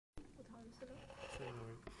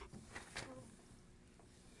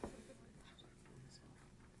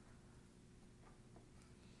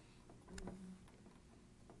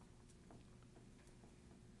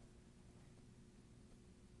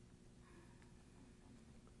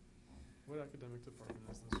What academic department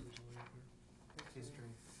is this usually up here? History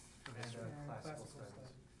and classical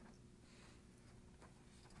studies.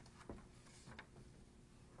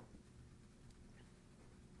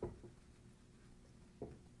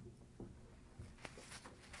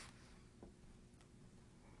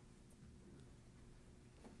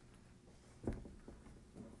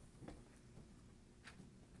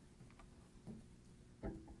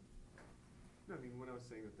 No, I mean, when I was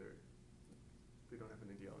saying that they don't have an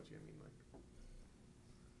ideology, I mean, like,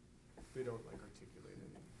 they don't, like, articulate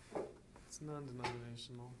any. It's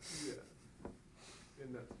non-denominational. Yeah.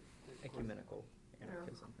 And that. Ecumenical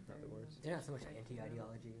anarchism, in other words. They're not so much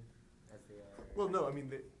anti-ideology as they are. Well, no, I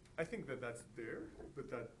mean, I think that that's there,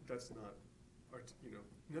 but that's not,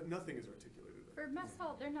 nothing is articulated. For mess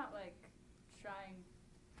hall, they're not like trying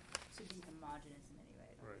to be homogenous in any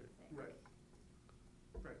way. I don't think. Right.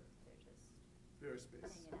 Right. They're just There is space.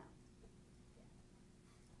 hanging out.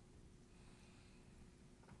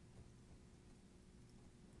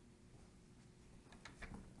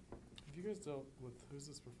 Have you guys dealt with, who's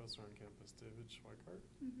this professor on campus, David Schweikart?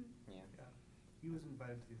 Mm-hmm. Yeah. Yeah. He was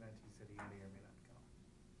invited to the event. He said he may or may not go.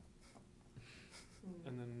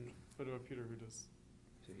 And then, what about Peter Hudis?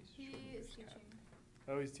 So he's He is Schrodinger's cat. teaching.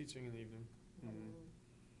 Oh, he's teaching in the evening. Mm.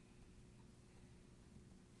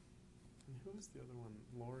 And who was the other one?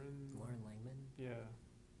 Lauren Langman? Yeah.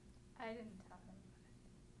 I didn't tell him.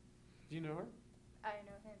 Do you know her? I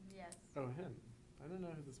know him, yes. Oh, him. I don't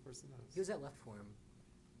know who this person is. He was at Left Forum.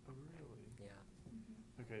 Oh, really? Yeah.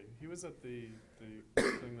 Mm-hmm. Okay, he was at the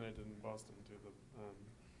thing that I did in Boston too,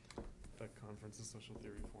 that conference, the Social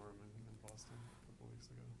Theory Forum in Boston a couple weeks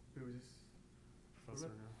ago. It was just, Professor.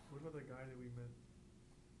 what about the guy that we met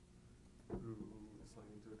who is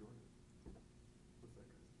slanging to Adorno? What's that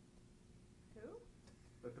guy? Who?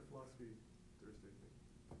 At the Philosophy Thursday thing.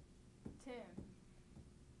 Tim.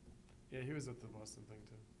 Yeah, he was at the Boston thing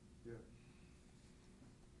too. Yeah.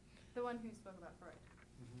 The one who spoke about Freud.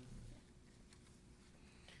 Mm-hmm.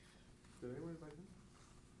 Did anyone invite him?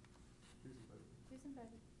 He was invited. He's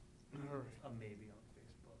invited. All right. A maybe on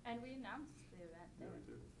Facebook. And we announced the event Yeah, there. we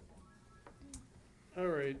did.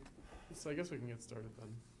 All right. So I guess we can get started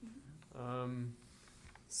then. Mm-hmm.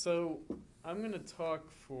 So I'm going to talk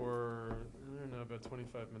for, I don't know, about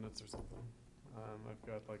 25 minutes or something. I've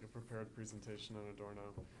got like a prepared presentation on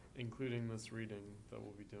Adorno, including this reading that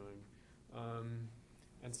we'll be doing.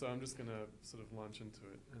 And so I'm just going to sort of launch into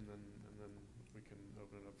it, and then we can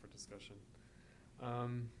open it up for discussion.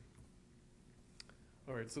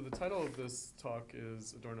 All right, so the title of this talk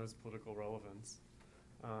is Adorno's Political Relevance.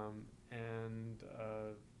 And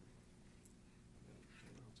I'll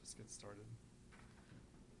just get started.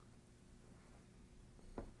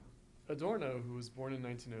 Adorno, who was born in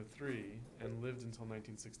 1903 and lived until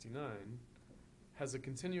 1969, has a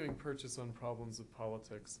continuing purchase on problems of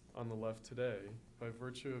politics on the left today by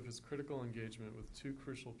virtue of his critical engagement with two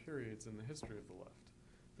crucial periods in the history of the left,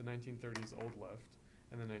 the 1930s Old Left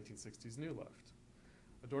and the 1960s New Left.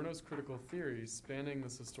 Adorno's critical theory, spanning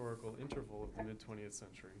this historical interval of the mid-20th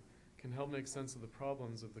century, can help make sense of the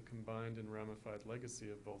problems of the combined and ramified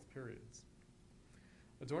legacy of both periods.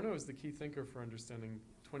 Adorno is the key thinker for understanding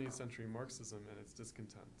 20th century Marxism and its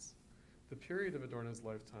discontents. The period of Adorno's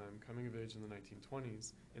lifetime, coming of age in the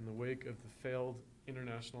 1920s, in the wake of the failed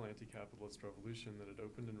international anti-capitalist revolution that had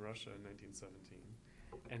opened in Russia in 1917,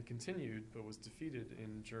 and continued, but was defeated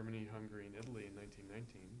in Germany, Hungary, and Italy in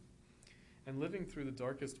 1919, and living through the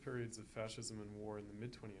darkest periods of fascism and war in the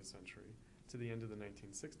mid-20th century to the end of the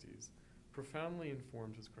 1960s, profoundly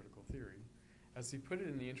informed his critical theory. As he put it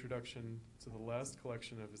in the introduction to the last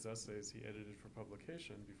collection of his essays he edited for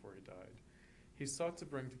publication before he died, he sought to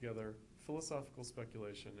bring together philosophical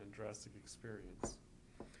speculation and drastic experience.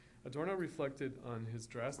 Adorno reflected on his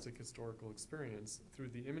drastic historical experience through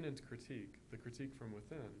the immanent critique, the critique from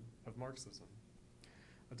within, of Marxism.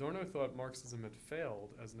 Adorno thought Marxism had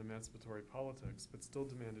failed as an emancipatory politics, but still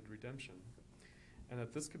demanded redemption, and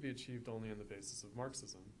that this could be achieved only on the basis of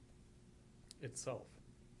Marxism itself.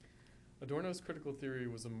 Adorno's critical theory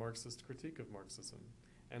was a Marxist critique of Marxism,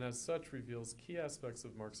 and as such reveals key aspects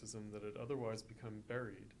of Marxism that had otherwise become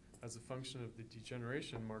buried as a function of the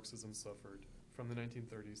degeneration Marxism suffered from the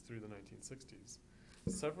 1930s through the 1960s.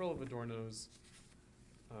 Several of Adorno's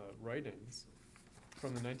writings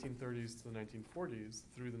from the 1930s to the 1940s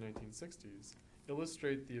through the 1960s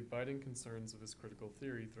illustrate the abiding concerns of his critical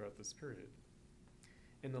theory throughout this period.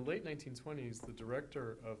 In the late 1920s, the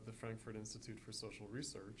director of the Frankfurt Institute for Social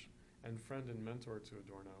Research and friend and mentor to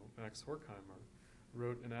Adorno, Max Horkheimer,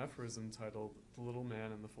 wrote an aphorism titled The Little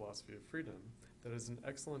Man and the Philosophy of Freedom that is an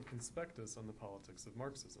excellent conspectus on the politics of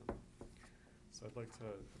Marxism. So I'd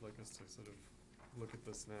like us to sort of look at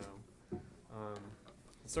this now.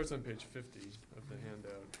 It starts on page 50 of the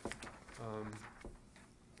handout.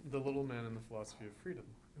 The Little Man and the Philosophy of Freedom.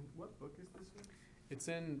 And what book is this in? It's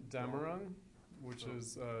in Damarung, which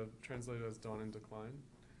is translated as Dawn and Decline.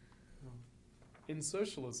 In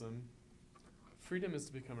socialism, freedom is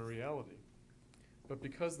to become a reality. But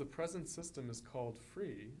because the present system is called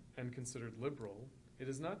free and considered liberal, it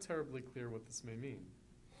is not terribly clear what this may mean.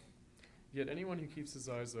 Yet anyone who keeps his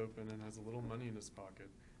eyes open and has a little money in his pocket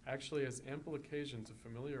actually has ample occasion to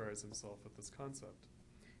familiarize himself with this concept.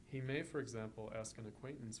 He may, for example, ask an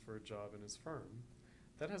acquaintance for a job in his firm.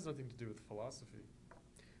 That has nothing to do with philosophy.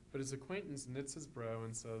 But his acquaintance knits his brow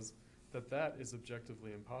and says that that is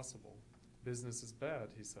objectively impossible. Business is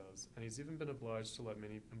bad, he says, and he's even been obliged to let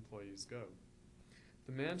many employees go.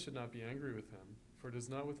 The man should not be angry with him, for it is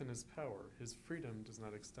not within his power. His freedom does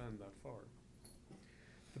not extend that far.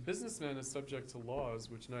 The businessman is subject to laws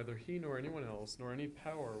which neither he nor anyone else, nor any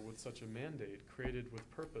power with such a mandate, created with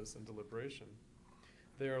purpose and deliberation.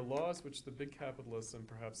 They are laws which the big capitalists, and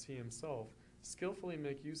perhaps he himself, skillfully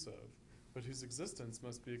make use of, but whose existence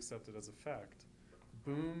must be accepted as a fact.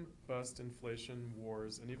 Boom, bust, inflation,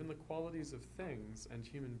 wars, and even the qualities of things and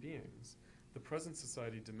human beings the present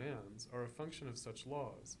society demands are a function of such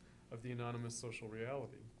laws, of the anonymous social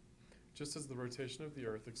reality, just as the rotation of the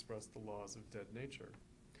earth expressed the laws of dead nature.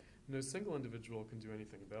 No single individual can do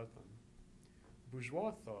anything about them.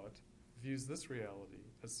 Bourgeois thought views this reality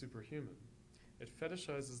as superhuman. It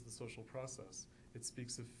fetishizes the social process. It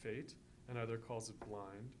speaks of fate and either calls it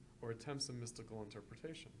blind or attempts a mystical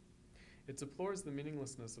interpretation. It deplores the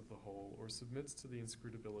meaninglessness of the whole or submits to the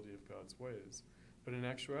inscrutability of God's ways. But in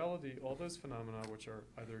actuality, all those phenomena which are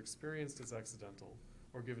either experienced as accidental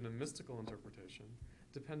or given a mystical interpretation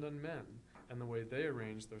depend on men and the way they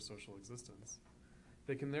arrange their social existence.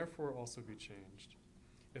 They can therefore also be changed.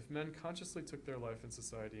 If men consciously took their life in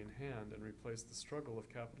society in hand and replaced the struggle of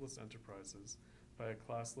capitalist enterprises by a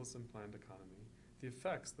classless and planned economy, the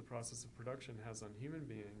effects the process of production has on human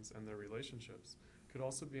beings and their relationships could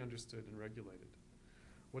also be understood and regulated.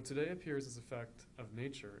 What today appears as a fact of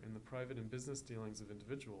nature in the private and business dealings of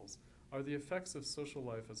individuals are the effects of social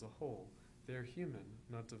life as a whole. They are human,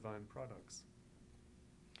 not divine products.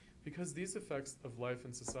 Because these effects of life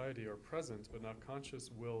in society are present but not conscious,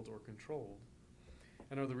 willed, or controlled,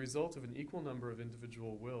 and are the result of an equal number of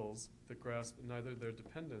individual wills that grasp neither their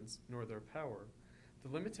dependence nor their power,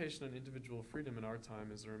 the limitation on individual freedom in our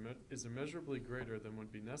time is immeasurably greater than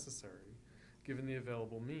would be necessary, given the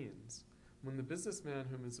available means. When the businessman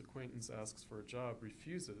whom his acquaintance asks for a job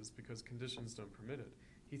refuses because conditions don't permit it,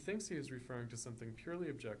 he thinks he is referring to something purely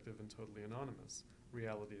objective and totally anonymous,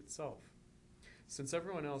 reality itself. Since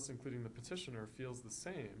everyone else, including the petitioner, feels the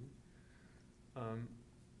same,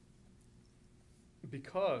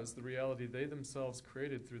 because the reality they themselves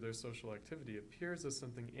created through their social activity appears as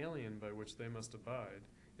something alien by which they must abide,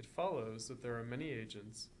 it follows that there are many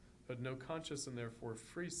agents, but no conscious and therefore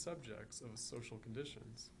free subjects of social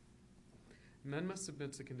conditions. Men must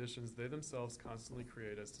submit to conditions they themselves constantly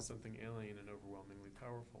create as to something alien and overwhelmingly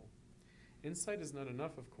powerful. Insight is not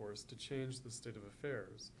enough, of course, to change the state of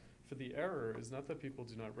affairs, for the error is not that people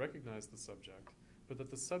do not recognize the subject, but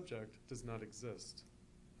that the subject does not exist.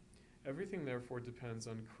 Everything, therefore, depends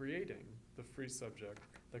on creating the free subject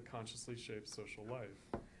that consciously shapes social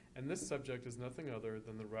life. And this subject is nothing other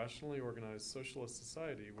than the rationally organized socialist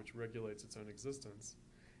society which regulates its own existence.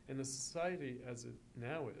 In the society as it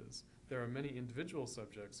now is, there are many individual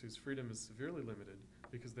subjects whose freedom is severely limited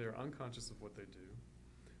because they are unconscious of what they do.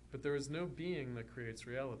 But there is no being that creates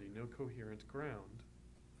reality, no coherent ground.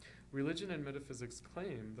 Religion and metaphysics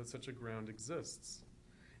claim that such a ground exists.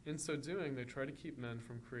 In so doing, they try to keep men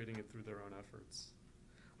from creating it through their own efforts.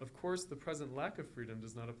 Of course, the present lack of freedom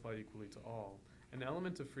does not apply equally to all. An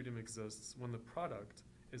element of freedom exists when the product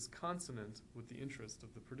is consonant with the interest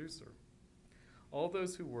of the producer. All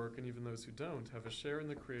those who work, and even those who don't, have a share in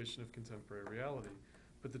the creation of contemporary reality,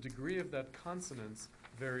 but the degree of that consonance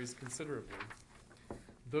varies considerably.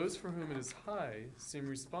 Those for whom it is high seem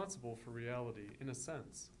responsible for reality in a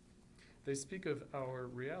sense. They speak of our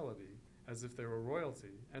reality as if they were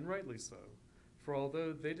royalty, and rightly so, for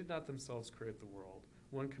although they did not themselves create the world,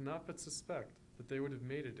 one cannot but suspect that they would have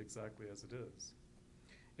made it exactly as it is.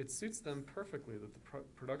 It suits them perfectly that the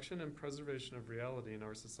production and preservation of reality in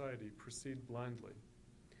our society proceed blindly.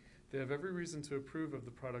 They have every reason to approve of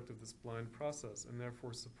the product of this blind process and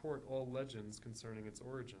therefore support all legends concerning its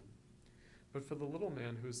origin. But for the little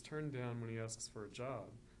man who is turned down when he asks for a job,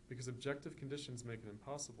 because objective conditions make it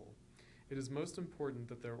impossible, it is most important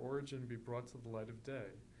that their origin be brought to the light of day,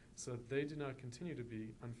 so that they do not continue to be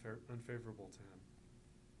unfavorable to him.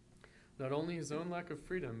 Not only his own lack of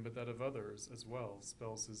freedom, but that of others as well,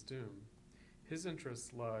 spells his doom. His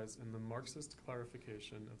interest lies in the Marxist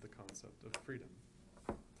clarification of the concept of freedom.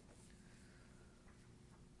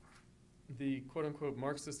 The quote-unquote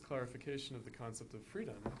Marxist clarification of the concept of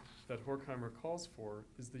freedom that Horkheimer calls for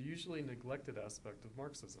is the usually neglected aspect of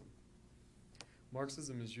Marxism.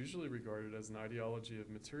 Marxism is usually regarded as an ideology of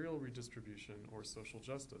material redistribution or social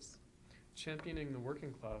justice, championing the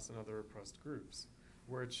working class and other oppressed groups,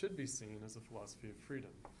 where it should be seen as a philosophy of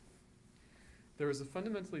freedom. There is a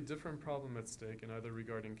fundamentally different problem at stake in either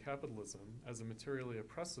regarding capitalism as a materially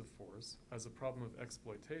oppressive force, as a problem of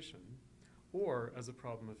exploitation, or as a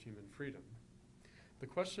problem of human freedom. The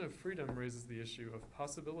question of freedom raises the issue of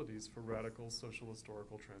possibilities for radical social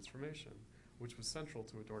historical transformation, which was central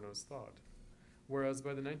to Adorno's thought. Whereas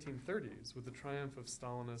by the 1930s, with the triumph of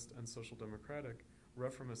Stalinist and social democratic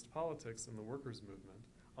reformist politics in the workers' movement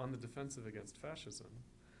on the defensive against fascism,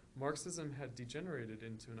 Marxism had degenerated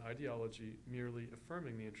into an ideology merely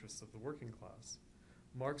affirming the interests of the working class.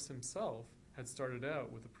 Marx himself had started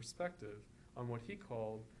out with a perspective on what he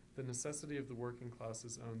called the necessity of the working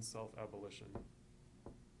class's own self-abolition.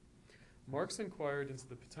 Marx inquired into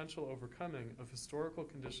the potential overcoming of historical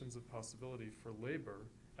conditions of possibility for labor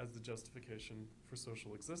as the justification for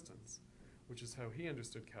social existence, which is how he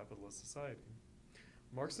understood capitalist society.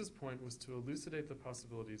 Marx's point was to elucidate the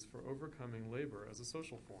possibilities for overcoming labor as a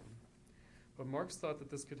social form. But Marx thought that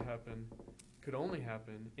this could only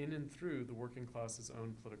happen in and through the working class's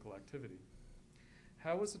own political activity.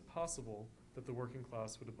 How was it possible that the working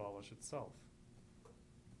class would abolish itself?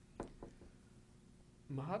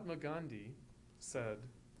 Mahatma Gandhi said,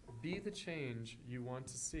 "Be the change you want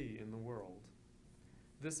to see in the world."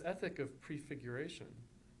 This ethic of prefiguration,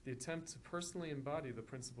 the attempt to personally embody the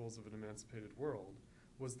principles of an emancipated world,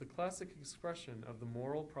 was the classic expression of the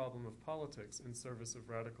moral problem of politics in service of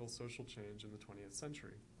radical social change in the 20th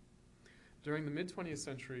century. During the mid-20th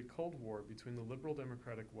century Cold War between the liberal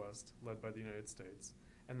democratic West, led by the United States,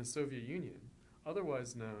 and the Soviet Union,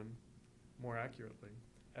 otherwise known, more accurately,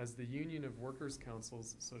 as the Union of Workers'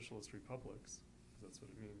 Council's Socialist Republics, that's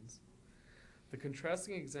what it means. The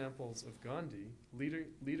contrasting examples of Gandhi,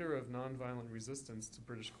 leader of nonviolent resistance to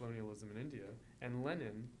British colonialism in India, and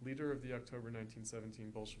Lenin, leader of the October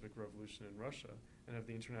 1917 Bolshevik Revolution in Russia and of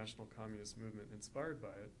the international communist movement inspired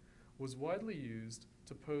by it, was widely used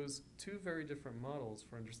to pose two very different models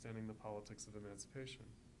for understanding the politics of emancipation.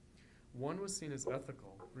 One was seen as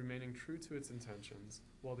ethical, remaining true to its intentions,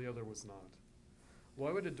 while the other was not.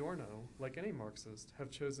 Why would Adorno, like any Marxist, have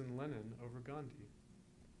chosen Lenin over Gandhi?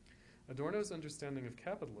 Adorno's understanding of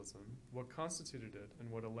capitalism, what constituted it and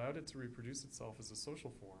what allowed it to reproduce itself as a social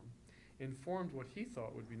form, informed what he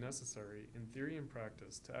thought would be necessary in theory and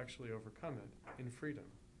practice to actually overcome it in freedom.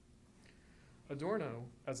 Adorno,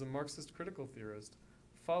 as a Marxist critical theorist,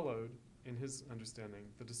 followed, in his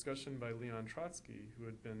understanding, the discussion by Leon Trotsky, who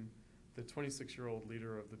had been the 26-year-old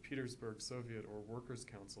leader of the Petersburg Soviet or Workers'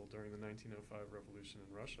 Council during the 1905 revolution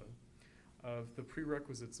in Russia, of the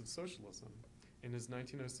prerequisites of socialism, in his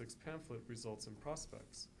 1906 pamphlet Results and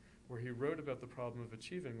Prospects, where he wrote about the problem of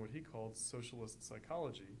achieving what he called socialist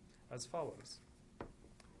psychology as follows.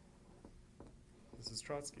 This is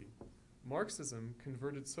Trotsky. Marxism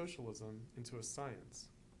converted socialism into a science,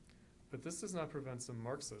 but this does not prevent some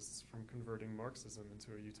Marxists from converting Marxism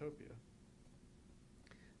into a utopia.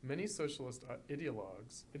 Many socialist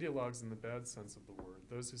ideologues in the bad sense of the word,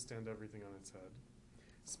 those who stand everything on its head,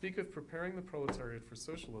 speak of preparing the proletariat for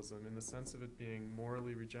socialism in the sense of it being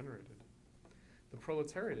morally regenerated. The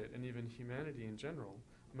proletariat, and even humanity in general,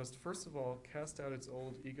 must first of all cast out its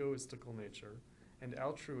old egoistical nature, and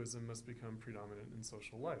altruism must become predominant in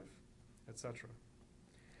social life, etc.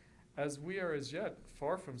 As we are as yet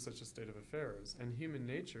far from such a state of affairs, and human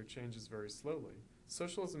nature changes very slowly,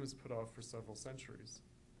 socialism is put off for several centuries.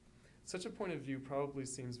 Such a point of view probably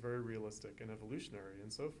seems very realistic and evolutionary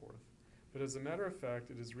and so forth, but as a matter of fact,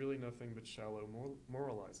 it is really nothing but shallow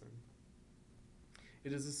moralizing.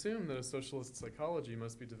 It is assumed that a socialist psychology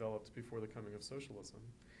must be developed before the coming of socialism.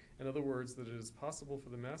 In other words, that it is possible for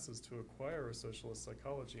the masses to acquire a socialist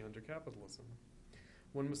psychology under capitalism.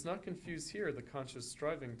 One must not confuse here the conscious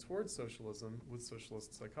striving towards socialism with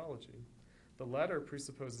socialist psychology. The latter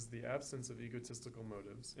presupposes the absence of egotistical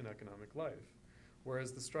motives in economic life,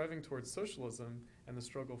 whereas the striving towards socialism and the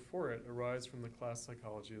struggle for it arise from the class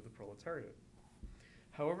psychology of the proletariat.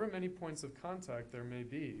 However many points of contact there may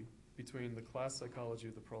be between the class psychology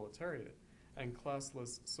of the proletariat and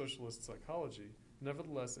classless socialist psychology,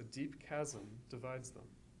 nevertheless a deep chasm divides them.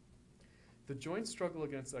 The joint struggle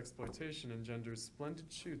against exploitation engenders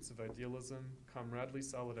splendid shoots of idealism, comradely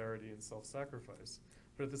solidarity, and self-sacrifice.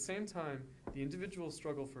 But at the same time, the individual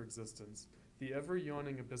struggle for existence, the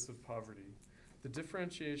ever-yawning abyss of poverty, the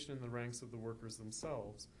differentiation in the ranks of the workers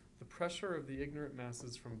themselves, the pressure of the ignorant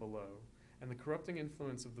masses from below, and the corrupting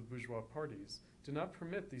influence of the bourgeois parties do not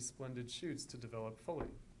permit these splendid shoots to develop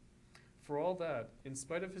fully. For all that, in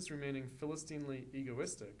spite of his remaining Philistinely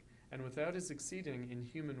egoistic, and without his exceeding in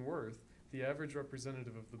human worth the average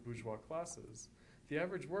representative of the bourgeois classes, the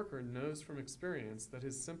average worker knows from experience that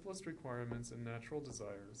his simplest requirements and natural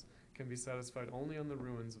desires can be satisfied only on the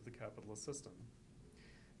ruins of the capitalist system.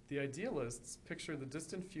 The idealists picture the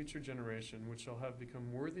distant future generation which shall have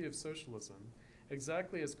become worthy of socialism,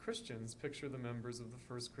 exactly as Christians picture the members of the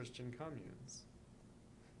first Christian communes.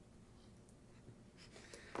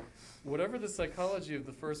 Whatever the psychology of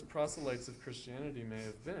the first proselytes of Christianity may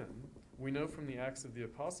have been, we know from the Acts of the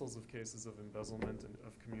Apostles of cases of embezzlement and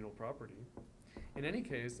of communal property. In any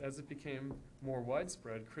case, as it became more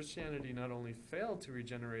widespread, Christianity not only failed to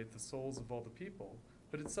regenerate the souls of all the people,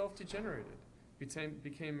 but itself degenerated,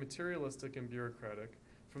 became materialistic and bureaucratic.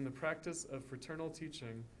 From the practice of fraternal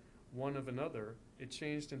teaching one of another, it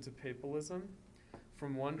changed into papalism,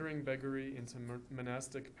 from wandering beggary into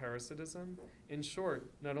monastic parasitism. In short,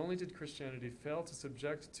 not only did Christianity fail to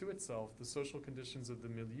subject to itself the social conditions of the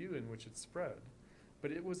milieu in which it spread,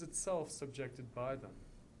 but it was itself subjected by them.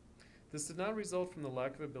 This did not result from the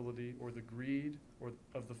lack of ability or the greed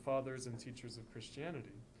of the fathers and teachers of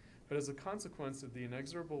Christianity, but as a consequence of the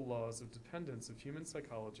inexorable laws of dependence of human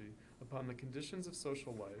psychology upon the conditions of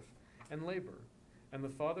social life and labor, and the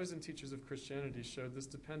fathers and teachers of Christianity showed this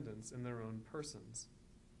dependence in their own persons.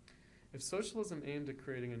 If socialism aimed at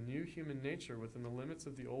creating a new human nature within the limits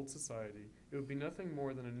of the old society, it would be nothing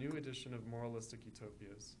more than a new edition of moralistic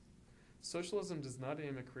utopias. Socialism does not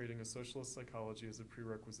aim at creating a socialist psychology as a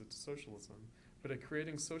prerequisite to socialism, but at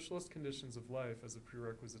creating socialist conditions of life as a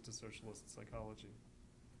prerequisite to socialist psychology.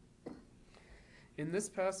 In this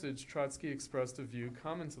passage, Trotsky expressed a view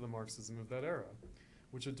common to the Marxism of that era,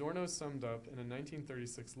 which Adorno summed up in a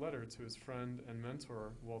 1936 letter to his friend and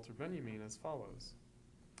mentor, Walter Benjamin, as follows.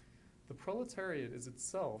 The proletariat is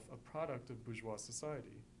itself a product of bourgeois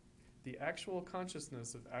society. The actual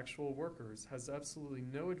consciousness of actual workers has absolutely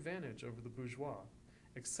no advantage over the bourgeois,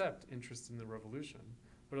 except interest in the revolution,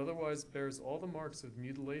 but otherwise bears all the marks of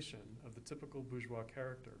mutilation of the typical bourgeois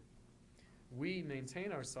character. We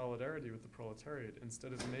maintain our solidarity with the proletariat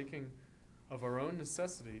instead of making of our own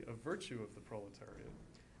necessity a virtue of the proletariat,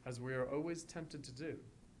 as we are always tempted to do.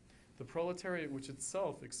 The proletariat which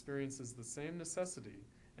itself experiences the same necessity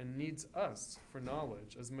and needs us for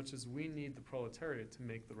knowledge as much as we need the proletariat to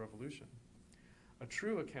make the revolution. A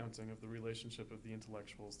true accounting of the relationship of the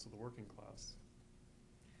intellectuals to the working class.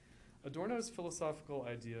 Adorno's philosophical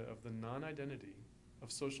idea of the non-identity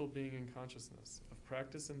of social being and consciousness, of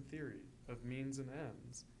practice and theory, of means and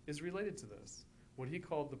ends, is related to this, what he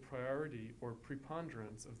called the priority or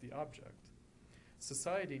preponderance of the object.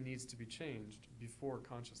 Society needs to be changed before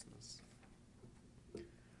consciousness.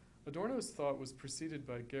 Adorno's thought was preceded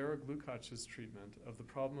by Georg Lukács's treatment of the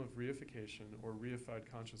problem of reification or reified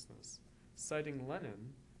consciousness. Citing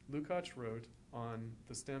Lenin, Lukács wrote on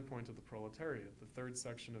The Standpoint of the Proletariat, the third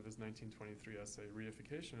section of his 1923 essay,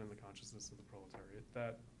 Reification and the Consciousness of the Proletariat,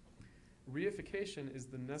 that reification is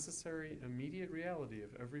the necessary immediate reality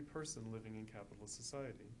of every person living in capitalist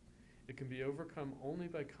society. It can be overcome only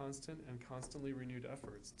by constant and constantly renewed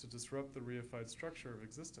efforts to disrupt the reified structure of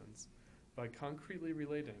existence, by concretely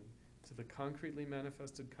relating to the concretely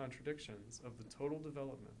manifested contradictions of the total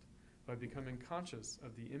development, by becoming conscious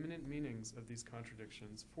of the immanent meanings of these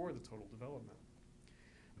contradictions for the total development.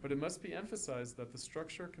 But it must be emphasized that the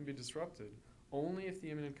structure can be disrupted only if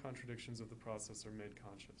the immanent contradictions of the process are made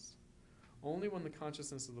conscious. Only when the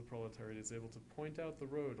consciousness of the proletariat is able to point out the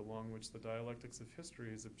road along which the dialectics of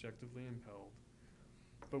history is objectively impelled,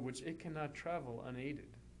 but which it cannot travel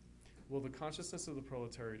unaided, will the consciousness of the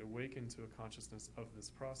proletariat awaken to a consciousness of this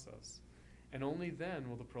process. And only then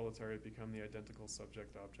will the proletariat become the identical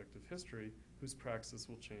subject-object of history whose praxis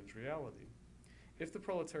will change reality. If the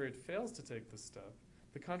proletariat fails to take this step,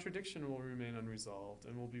 the contradiction will remain unresolved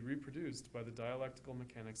and will be reproduced by the dialectical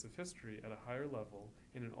mechanics of history at a higher level,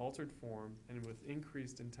 in an altered form, and with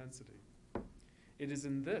increased intensity. It is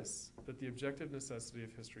in this that the objective necessity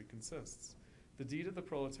of history consists. The deed of the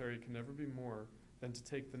proletariat can never be more than to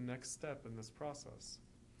take the next step in this process.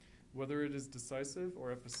 Whether it is decisive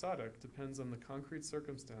or episodic depends on the concrete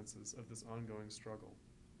circumstances of this ongoing struggle.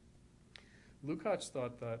 Lukács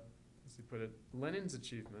thought that, as he put it, Lenin's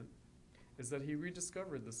achievement is that he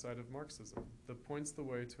rediscovered the side of Marxism that points the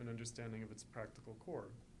way to an understanding of its practical core.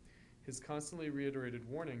 His constantly reiterated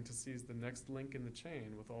warning to seize the next link in the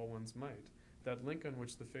chain with all one's might, that link on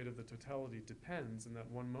which the fate of the totality depends in that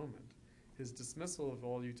one moment, his dismissal of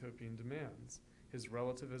all utopian demands, his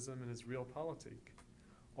relativism and his realpolitik.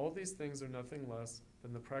 All these things are nothing less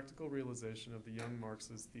than the practical realization of the young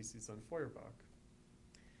Marx's thesis on Feuerbach.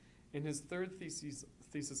 In his third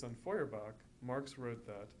thesis on Feuerbach, Marx wrote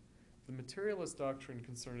that the materialist doctrine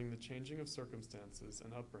concerning the changing of circumstances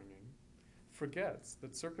and upbringing forgets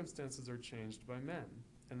that circumstances are changed by men,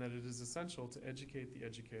 and that it is essential to educate the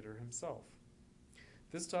educator himself.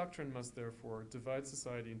 This doctrine must therefore divide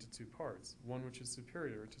society into two parts, one which is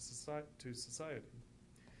superior to society.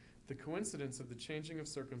 The coincidence of the changing of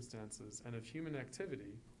circumstances and of human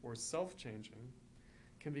activity, or self-changing,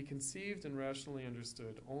 can be conceived and rationally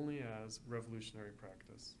understood only as revolutionary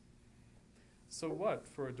practice. So what,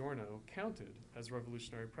 for Adorno, counted as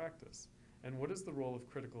revolutionary practice? And what is the role of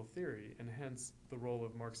critical theory, and hence the role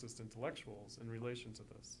of Marxist intellectuals in relation to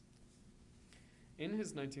this? In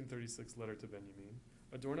his 1936 letter to Benjamin,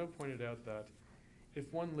 Adorno pointed out that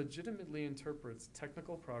if one legitimately interprets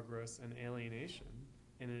technical progress and alienation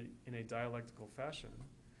in a dialectical fashion,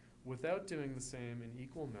 without doing the same in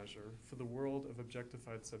equal measure for the world of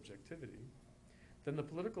objectified subjectivity, then the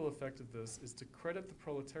political effect of this is to credit the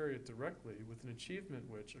proletariat directly with an achievement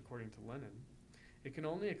which, according to Lenin, it can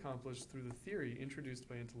only accomplish through the theory introduced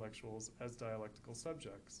by intellectuals as dialectical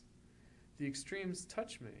subjects. The extremes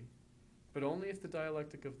touch me, but only if the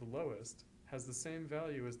dialectic of the lowest has the same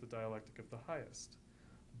value as the dialectic of the highest.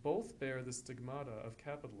 Both bear the stigmata of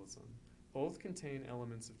capitalism. Both contain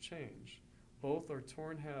elements of change. Both are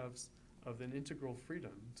torn halves of an integral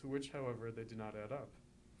freedom, to which, however, they do not add up.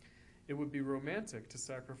 It would be romantic to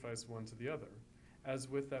sacrifice one to the other, as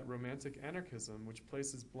with that romantic anarchism which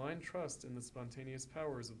places blind trust in the spontaneous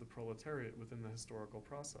powers of the proletariat within the historical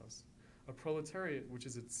process, a proletariat which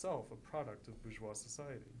is itself a product of bourgeois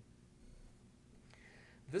society.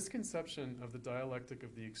 This conception of the dialectic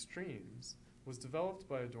of the extremes was developed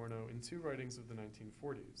by Adorno in two writings of the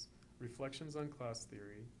 1940s, Reflections on Class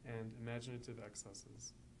Theory and Imaginative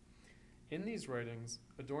Excesses. In these writings,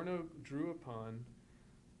 Adorno drew upon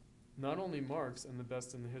not only Marx and the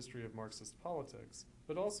best in the history of Marxist politics,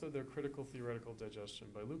 but also their critical theoretical digestion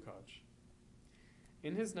by Lukács.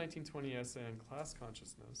 In his 1920 essay on class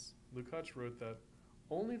consciousness, Lukács wrote that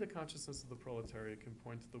only the consciousness of the proletariat can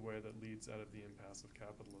point to the way that leads out of the impasse of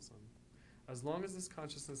capitalism. As long as this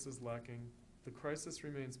consciousness is lacking, the crisis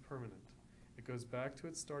remains permanent. It goes back to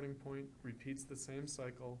its starting point, repeats the same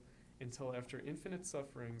cycle, until after infinite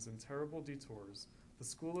sufferings and terrible detours, the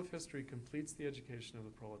school of history completes the education of the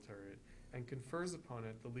proletariat and confers upon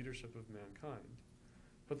it the leadership of mankind.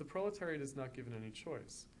 But the proletariat is not given any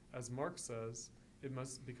choice. As Marx says, it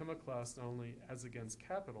must become a class not only as against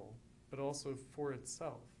capital, but also for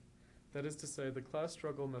itself. That is to say, the class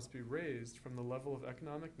struggle must be raised from the level of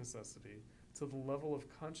economic necessity to the level of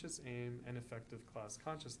conscious aim and effective class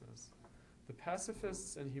consciousness. The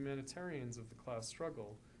pacifists and humanitarians of the class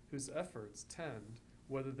struggle, whose efforts tend,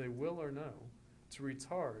 whether they will or no, to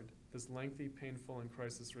retard this lengthy, painful, and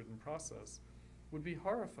crisis-ridden process, would be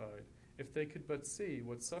horrified if they could but see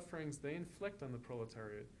what sufferings they inflict on the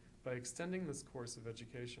proletariat by extending this course of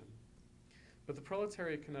education. But the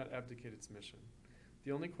proletariat cannot abdicate its mission.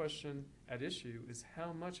 The only question at issue is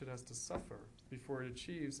how much it has to suffer before it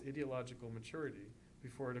achieves ideological maturity,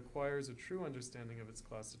 before it acquires a true understanding of its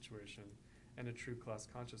class situation and a true class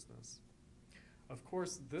consciousness. Of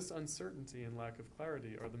course, this uncertainty and lack of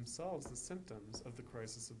clarity are themselves the symptoms of the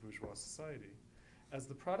crisis of bourgeois society. As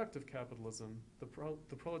the product of capitalism,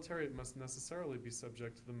 the proletariat must necessarily be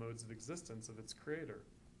subject to the modes of existence of its creator.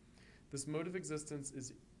 This mode of existence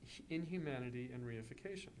is inhumanity and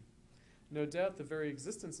reification. No doubt the very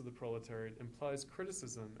existence of the proletariat implies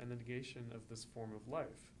criticism and the negation of this form of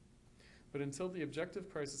life. But until the objective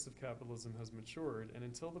crisis of capitalism has matured, and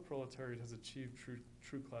until the proletariat has achieved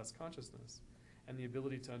true class consciousness and the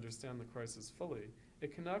ability to understand the crisis fully,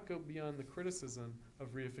 it cannot go beyond the criticism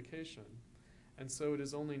of reification, and so it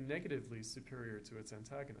is only negatively superior to its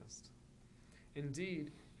antagonist.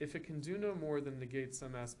 Indeed, if it can do no more than negate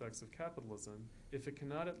some aspects of capitalism, if it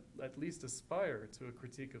cannot at least aspire to a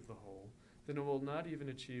critique of the whole, then it will not even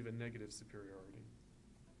achieve a negative superiority.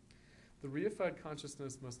 The reified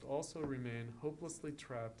consciousness must also remain hopelessly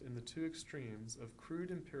trapped in the two extremes of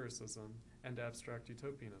crude empiricism and abstract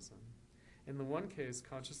utopianism. In the one case,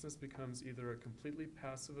 consciousness becomes either a completely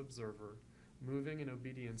passive observer, moving in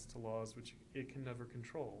obedience to laws which it can never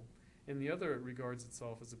control. In the other, it regards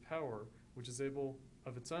itself as a power which is able,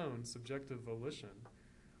 of its own subjective volition,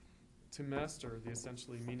 to master the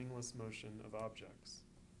essentially meaningless motion of objects.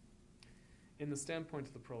 In the standpoint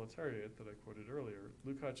of the proletariat that I quoted earlier,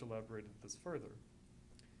 Lukács elaborated this further,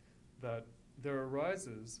 that there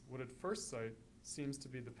arises what at first sight seems to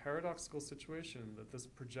be the paradoxical situation that this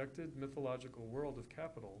projected mythological world of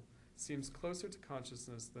capital seems closer to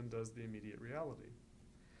consciousness than does the immediate reality.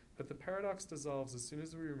 But the paradox dissolves as soon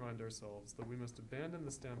as we remind ourselves that we must abandon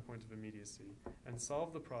the standpoint of immediacy and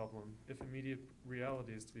solve the problem if immediate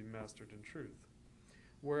reality is to be mastered in truth.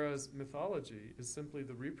 Whereas mythology is simply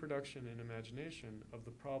the reproduction in imagination of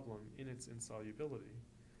the problem in its insolubility.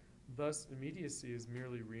 Thus, immediacy is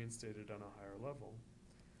merely reinstated on a higher level.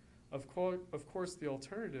 Of course, the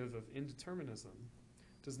alternative of indeterminism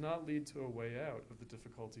does not lead to a way out of the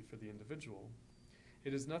difficulty for the individual.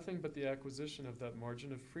 It is nothing but the acquisition of that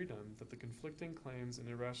margin of freedom that the conflicting claims and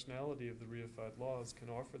irrationality of the reified laws can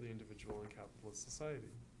offer the individual in capitalist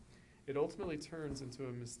society. It ultimately turns into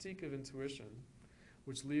a mystique of intuition,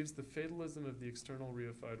 which leaves the fatalism of the external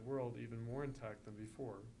reified world even more intact than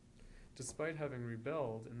before, despite having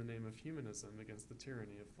rebelled in the name of humanism against the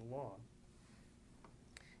tyranny of the law.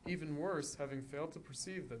 Even worse, having failed to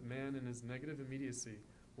perceive that man in his negative immediacy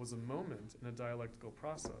was a moment in a dialectical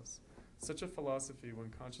process, such a philosophy, when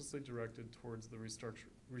consciously directed towards the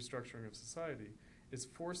restructuring of society, is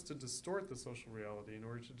forced to distort the social reality in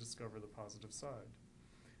order to discover the positive side.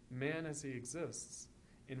 Man as he exists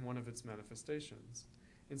in one of its manifestations.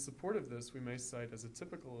 In support of this, we may cite as a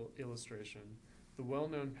typical illustration the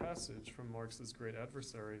well-known passage from Marx's great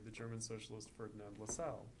adversary, the German socialist Ferdinand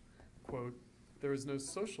Lassalle. Quote, "There is no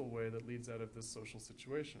social way that leads out of this social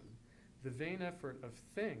situation. The vain effort of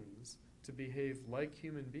things to behave like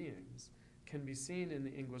human beings can be seen in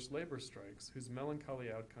the English labor strikes, whose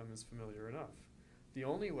melancholy outcome is familiar enough. The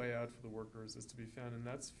only way out for the workers is to be found in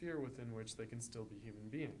that sphere within which they can still be human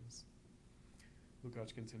beings."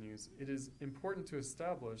 Lukács continues, "It is important to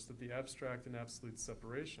establish that the abstract and absolute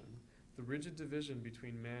separation, the rigid division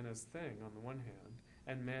between man as thing on the one hand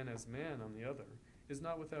and man as man on the other, is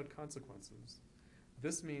not without consequences.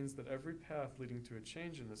 This means that every path leading to a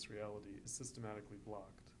change in this reality is systematically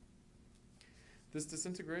blocked. This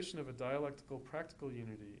disintegration of a dialectical practical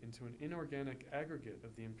unity into an inorganic aggregate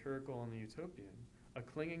of the empirical and the utopian, a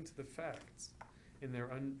clinging to the facts in their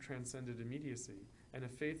untranscended immediacy, and a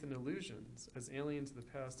faith in illusions as alien to the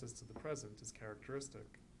past as to the present, is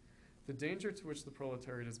characteristic. The danger to which the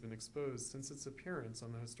proletariat has been exposed since its appearance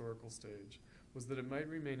on the historical stage was that it might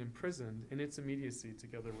remain imprisoned in its immediacy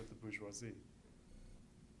together with the bourgeoisie."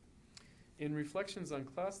 In Reflections on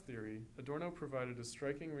Class Theory, Adorno provided a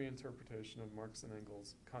striking reinterpretation of Marx and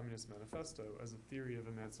Engels' Communist Manifesto as a theory of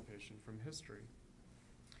emancipation from history.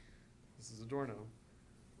 This is Adorno.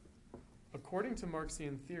 "According to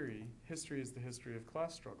Marxian theory, history is the history of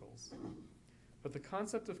class struggles. But the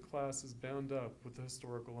concept of class is bound up with the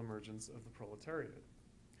historical emergence of the proletariat.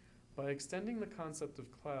 By extending the concept of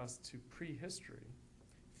class to prehistory,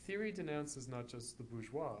 theory denounces not just the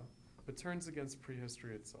bourgeois, but turns against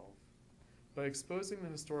prehistory itself. By exposing the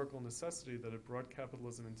historical necessity that had brought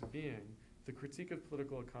capitalism into being, the critique of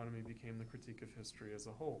political economy became the critique of history as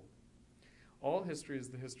a whole. All history is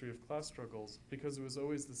the history of class struggles because it was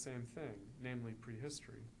always the same thing, namely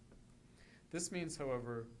prehistory. This means,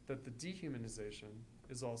 however, that the dehumanization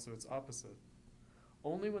is also its opposite.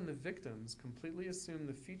 Only when the victims completely assume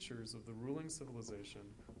the features of the ruling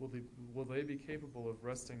civilization will they be capable of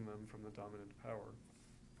wresting them from the dominant power."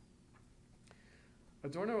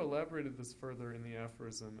 Adorno elaborated this further in the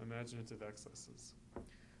aphorism Imaginative Excesses,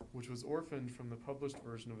 which was orphaned from the published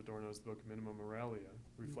version of Adorno's book Minima Moralia,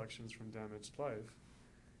 Reflections from Damaged Life,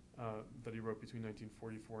 that he wrote between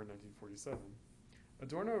 1944 and 1947.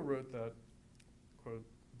 Adorno wrote that, quote,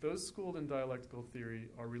 "Those schooled in dialectical theory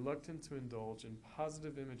are reluctant to indulge in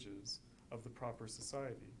positive images of the proper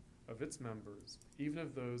society, of its members, even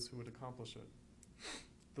of those who would accomplish it.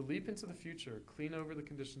 The leap into the future, clean over the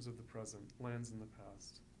conditions of the present, lands in the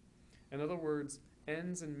past. In other words,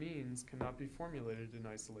 ends and means cannot be formulated in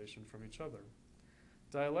isolation from each other.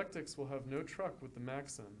 Dialectics will have no truck with the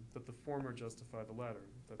maxim that the former justify the latter,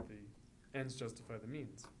 that the ends justify the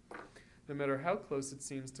means, no matter how close it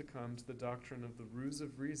seems to come to the doctrine of the ruse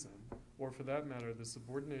of reason, or for that matter, the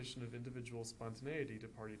subordination of individual spontaneity to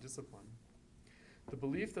party discipline. The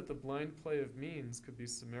belief that the blind play of means could be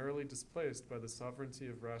summarily displaced by the sovereignty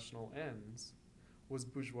of rational ends was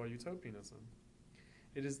bourgeois utopianism.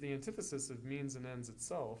 It is the antithesis of means and ends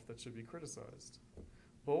itself that should be criticized.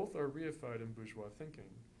 Both are reified in bourgeois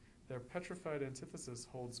thinking. Their petrified antithesis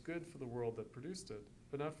holds good for the world that produced it,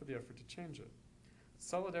 but not for the effort to change it.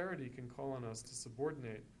 Solidarity can call on us to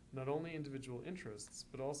subordinate not only individual interests,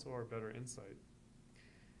 but also our better insight.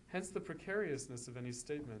 hence the precariousness of any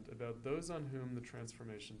statement about those on whom the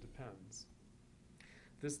transformation depends.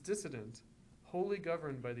 This dissident, wholly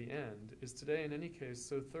governed by the end, is today in any case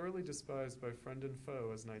so thoroughly despised by friend and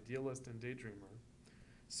foe as an idealist and daydreamer.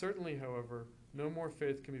 Certainly, however, no more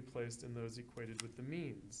faith can be placed in those equated with the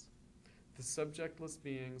means, the subjectless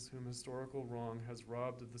beings whom historical wrong has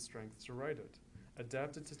robbed of the strength to right it,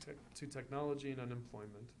 adapted to technology and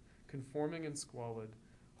unemployment, conforming and squalid,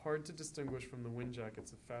 hard to distinguish from the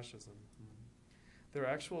windjackets of fascism. Their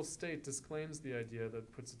actual state disclaims the idea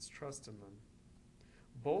that puts its trust in them.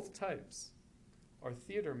 Both types are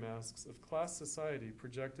theater masks of class society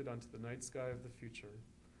projected onto the night sky of the future.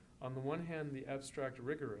 On the one hand, the abstract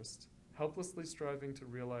rigorist, helplessly striving to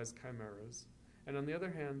realize chimeras, and on the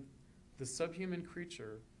other hand, the subhuman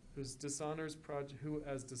creature who as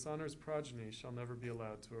dishonor's progeny shall never be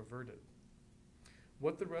allowed to avert it.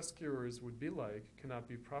 What the rescuers would be like cannot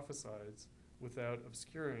be prophesied without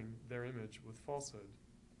obscuring their image with falsehood.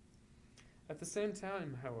 At the same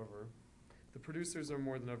time, however, the producers are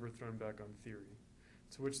more than ever thrown back on theory,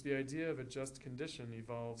 to which the idea of a just condition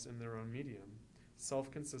evolves in their own medium,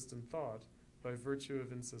 self-consistent thought by virtue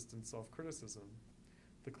of insistent self-criticism.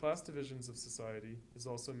 The class divisions of society is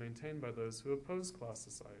also maintained by those who oppose class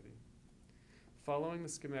society. Following the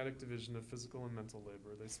schematic division of physical and mental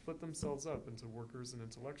labor, they split themselves up into workers and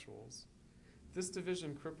intellectuals. This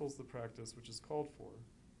division cripples the practice which is called for,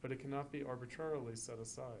 but it cannot be arbitrarily set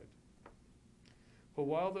aside. But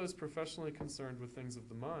while those professionally concerned with things of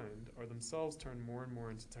the mind are themselves turned more and more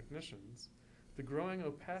into technicians, the growing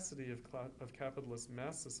opacity of capitalist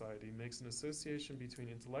mass society makes an association between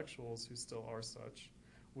intellectuals who still are such,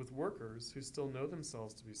 with workers who still know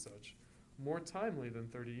themselves to be such, more timely than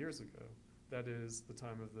 30 years ago, that is, the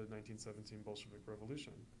time of the 1917 Bolshevik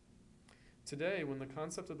Revolution. Today, when the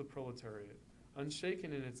concept of the proletariat,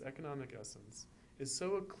 unshaken in its economic essence, is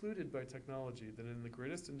so occluded by technology that in the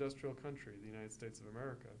greatest industrial country, the United States of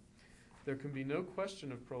America, there can be no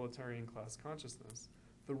question of proletarian class consciousness,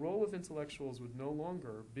 the role of intellectuals would no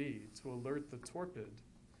longer be to alert the torpid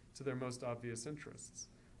to their most obvious interests,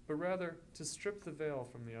 but rather to strip the veil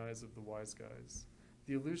from the eyes of the wise guys.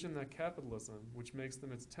 The illusion that capitalism, which makes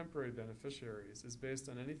them its temporary beneficiaries, is based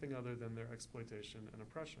on anything other than their exploitation and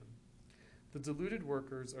oppression. The deluded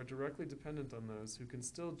workers are directly dependent on those who can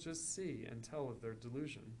still just see and tell of their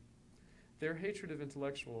delusion. Their hatred of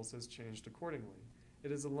intellectuals has changed accordingly.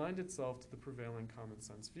 It has aligned itself to the prevailing common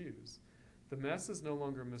sense views. The masses no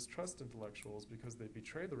longer mistrust intellectuals because they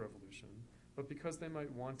betray the revolution, but because they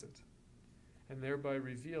might want it, and thereby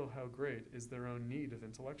reveal how great is their own need of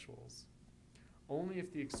intellectuals. Only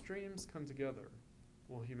if the extremes come together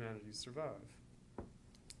will humanity survive.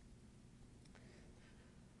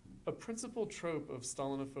 A principal trope of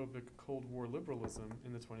Stalinophobic Cold War liberalism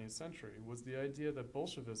in the 20th century was the idea that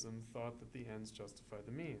Bolshevism thought that the ends justify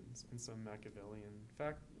the means in some Machiavellian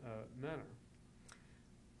manner,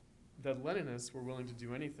 that Leninists were willing to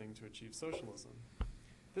do anything to achieve socialism.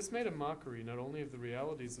 This made a mockery not only of the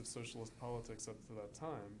realities of socialist politics up to that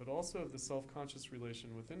time, but also of the self-conscious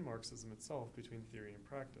relation within Marxism itself between theory and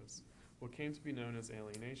practice, what came to be known as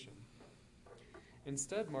alienation.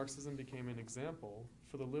 Instead, Marxism became an example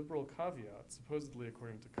for the liberal caveat, supposedly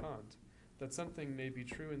according to Kant, that something may be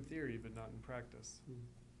true in theory but not in practice.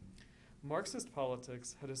 Marxist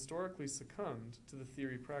politics had historically succumbed to the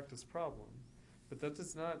theory-practice problem, but that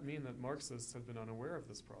does not mean that Marxists had been unaware of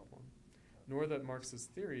this problem, nor that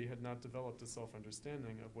Marxist theory had not developed a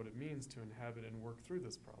self-understanding of what it means to inhabit and work through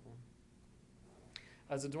this problem.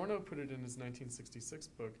 As Adorno put it in his 1966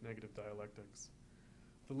 book, Negative Dialectics,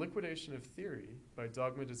 the liquidation of theory by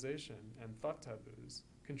dogmatization and thought taboos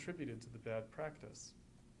contributed to the bad practice.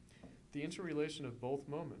 The interrelation of both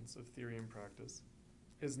moments of theory and practice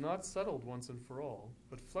is not settled once and for all,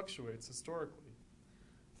 but fluctuates historically.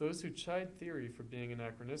 Those who chide theory for being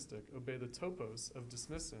anachronistic obey the topos of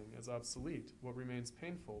dismissing as obsolete what remains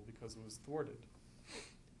painful because it was thwarted.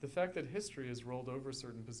 The fact that history has rolled over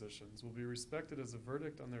certain positions will be respected as a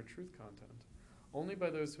verdict on their truth content only by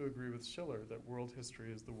those who agree with Schiller that world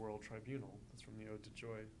history is the world tribunal. That's from the Ode to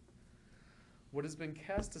Joy. What has been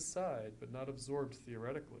cast aside but not absorbed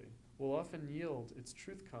theoretically will often yield its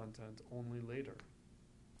truth content only later.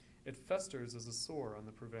 It festers as a sore on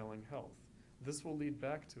the prevailing health. This will lead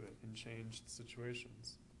back to it in changed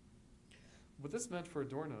situations. What this meant for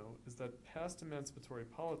Adorno is that past emancipatory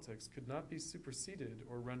politics could not be superseded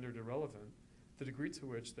or rendered irrelevant the degree to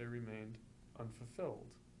which they remained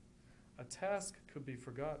unfulfilled. A task could be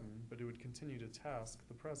forgotten, but it would continue to task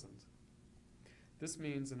the present. This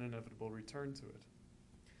means an inevitable return to it.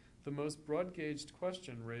 The most broad-gauged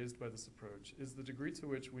question raised by this approach is the degree to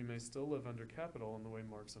which we may still live under capital in the way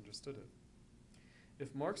Marx understood it.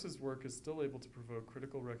 If Marx's work is still able to provoke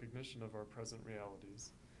critical recognition of our present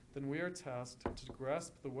realities, then we are tasked to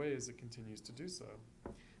grasp the ways it continues to do so.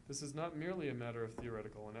 This is not merely a matter of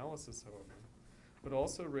theoretical analysis, however, but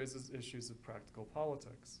also raises issues of practical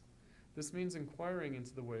politics. This means inquiring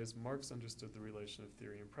into the ways Marx understood the relation of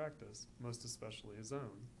theory and practice, most especially his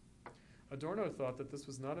own. Adorno thought that this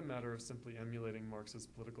was not a matter of simply emulating Marx's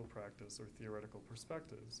political practice or theoretical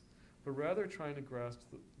perspectives, but rather trying to grasp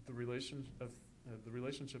the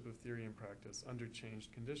relationship of theory and practice under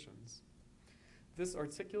changed conditions. This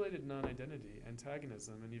articulated non-identity,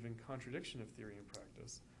 antagonism, and even contradiction of theory and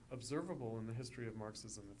practice, observable in the history of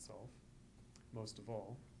Marxism itself, most of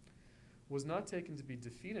all, was not taken to be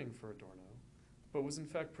defeating for Adorno, but was in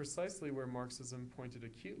fact precisely where Marxism pointed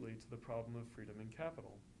acutely to the problem of freedom in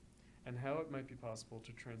capital, and how it might be possible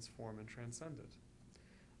to transform and transcend it.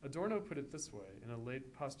 Adorno put it this way in a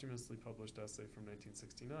late posthumously published essay from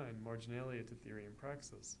 1969, Marginalia to Theory and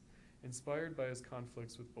Praxis, inspired by his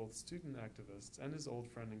conflicts with both student activists and his old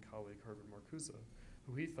friend and colleague Herbert Marcuse,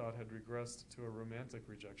 who he thought had regressed to a romantic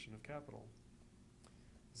rejection of capital.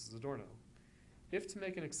 This is Adorno. If to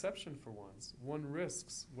make an exception for once, one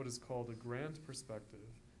risks what is called a grand perspective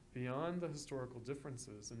beyond the historical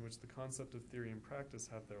differences in which the concept of theory and practice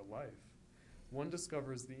have their life, one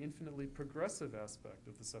discovers the infinitely progressive aspect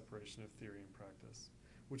of the separation of theory and practice,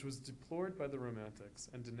 which was deplored by the Romantics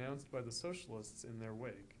and denounced by the Socialists in their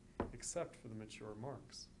wake, except for the mature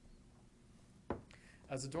Marx.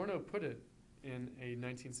 As Adorno put it in a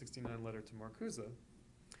 1969 letter to Marcuse,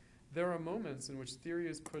 there are moments in which theory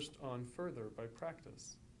is pushed on further by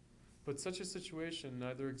practice, but such a situation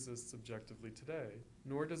neither exists objectively today,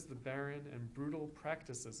 nor does the barren and brutal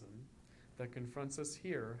practicism that confronts us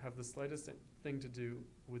here have the slightest thing to do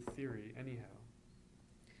with theory anyhow.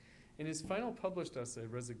 In his final published essay,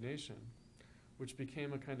 Resignation, which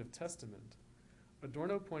became a kind of testament,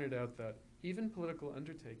 Adorno pointed out that even political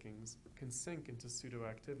undertakings can sink into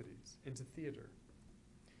pseudo-activities, into theater.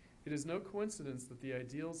 It is no coincidence that the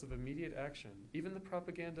ideals of immediate action, even the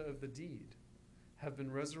propaganda of the deed, have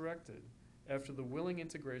been resurrected after the willing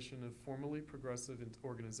integration of formally progressive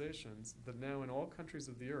organizations that now in all countries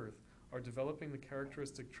of the earth are developing the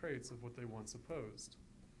characteristic traits of what they once opposed.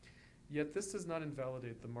 Yet this does not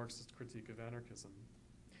invalidate the Marxist critique of anarchism.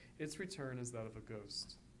 Its return is that of a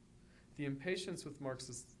ghost. The impatience with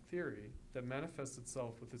Marxist theory that manifests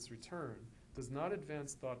itself with its return does not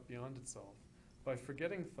advance thought beyond itself. By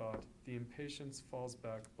forgetting thought, the impatience falls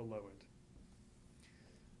back below it.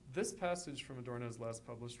 This passage from Adorno's last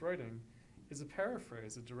published writing is a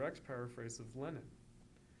paraphrase, a direct paraphrase of Lenin,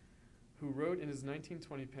 who wrote in his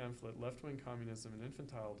 1920 pamphlet, Left-Wing Communism and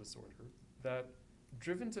Infantile Disorder, that,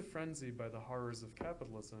 driven to frenzy by the horrors of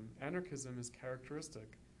capitalism, anarchism is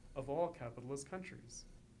characteristic of all capitalist countries.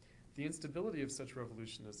 The instability of such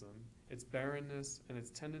revolutionism, its barrenness, and its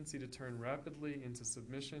tendency to turn rapidly into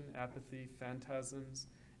submission, apathy, phantasms,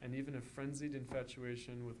 and even a frenzied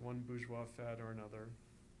infatuation with one bourgeois fad or another,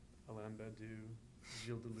 Alain Badiou,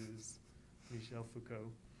 Gilles Deleuze, Michel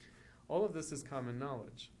Foucault, all of this is common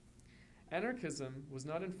knowledge. Anarchism was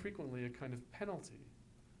not infrequently a kind of penalty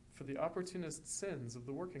for the opportunist sins of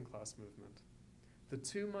the working class movement. The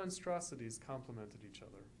two monstrosities complemented each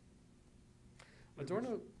other.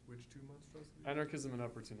 Adorno, Which two monstrosities? anarchism and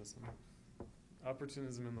opportunism.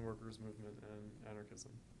 Opportunism in the workers' movement and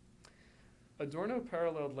anarchism. Adorno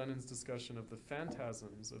paralleled Lenin's discussion of the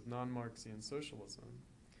phantasms of non-Marxian socialism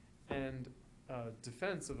and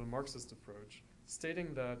defense of a Marxist approach,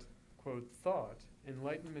 stating that, quote, thought,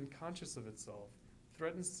 enlightenment conscious of itself,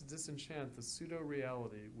 threatens to disenchant the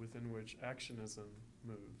pseudo-reality within which actionism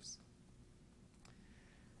moves.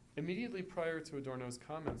 Immediately prior to Adorno's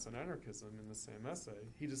comments on anarchism in the same essay,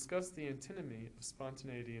 he discussed the antinomy of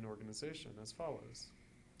spontaneity in organization as follows.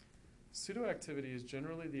 Pseudo-activity is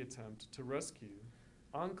generally the attempt to rescue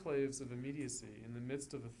enclaves of immediacy in the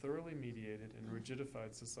midst of a thoroughly mediated and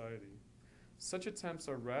rigidified society. Such attempts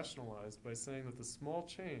are rationalized by saying that the small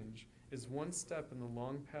change is one step in the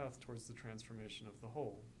long path towards the transformation of the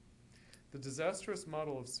whole. The disastrous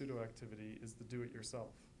model of pseudo-activity is the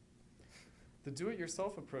do-it-yourself. The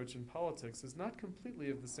do-it-yourself approach in politics is not completely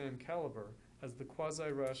of the same caliber as the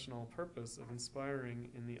quasi-rational purpose of inspiring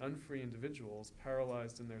in the unfree individuals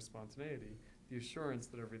paralyzed in their spontaneity the assurance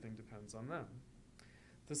that everything depends on them.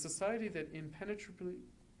 The society that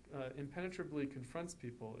impenetrably confronts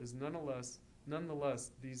people is nonetheless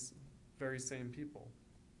these very same people.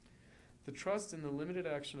 The trust in the limited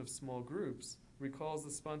action of small groups recalls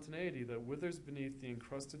the spontaneity that withers beneath the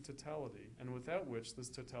encrusted totality, and without which this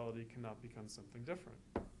totality cannot become something different.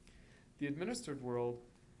 The administered world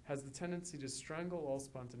has the tendency to strangle all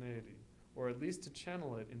spontaneity, or at least to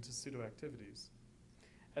channel it into pseudo-activities.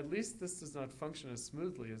 At least this does not function as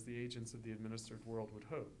smoothly as the agents of the administered world would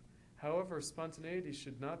hope. However, spontaneity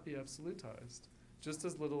should not be absolutized, just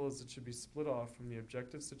as little as it should be split off from the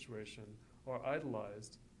objective situation or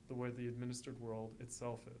idolized the way the administered world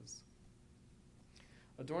itself is.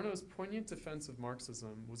 Adorno's poignant defense of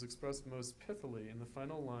Marxism was expressed most pithily in the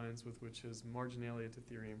final lines with which his Marginalia to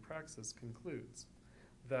Theory and Praxis concludes,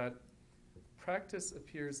 that practice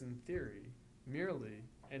appears in theory merely,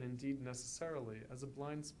 and indeed necessarily, as a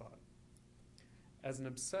blind spot, as an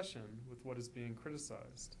obsession with what is being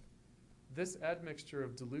criticized. This admixture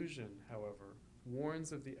of delusion, however,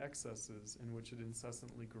 warns of the excesses in which it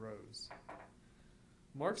incessantly grows.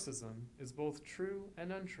 Marxism is both true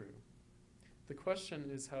and untrue. The question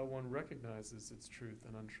is how one recognizes its truth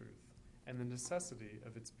and untruth, and the necessity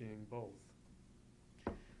of its being both.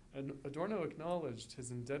 Adorno acknowledged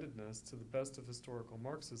his indebtedness to the best of historical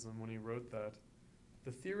Marxism when he wrote that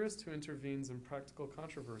the theorist who intervenes in practical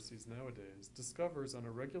controversies nowadays discovers on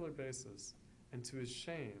a regular basis, and to his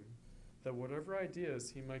shame, that whatever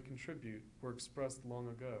ideas he might contribute were expressed long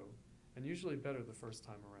ago, and usually better the first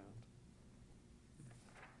time around.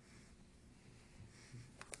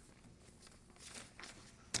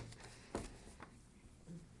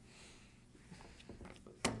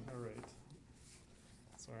 All right.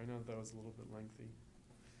 Sorry, I know that was a little bit lengthy.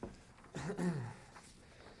 And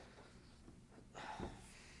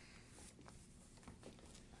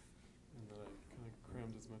that I kind of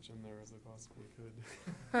crammed as much in there as I possibly could.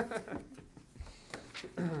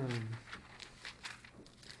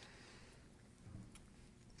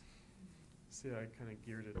 See, I kind of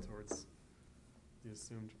geared it towards the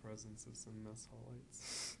assumed presence of some mess hall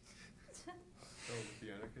lights. Oh, with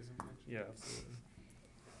the anarchism connection? Yeah, absolutely.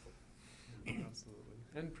 Yeah, absolutely.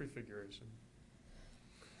 And prefiguration.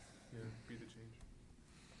 Yeah, be the change.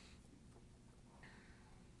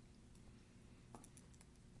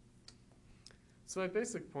 So my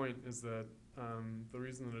basic point is that the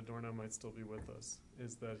reason that Adorno might still be with us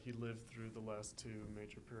is that he lived through the last two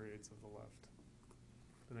major periods of the left,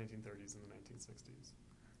 the 1930s and the 1960s.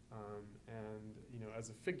 And as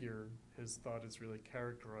a figure, his thought is really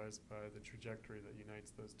characterized by the trajectory that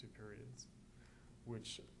unites those two periods,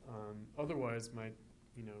 which otherwise might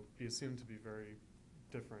be assumed to be very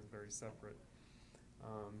different, very separate.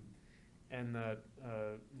 And that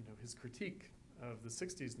his critique of the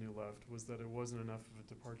 60s New Left was that it wasn't enough of a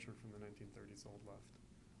departure from the 1930s Old Left,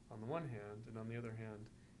 on the one hand, and on the other hand,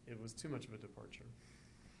 it was too much of a departure.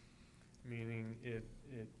 Meaning it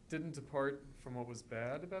didn't depart from what was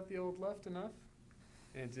bad about the Old Left enough,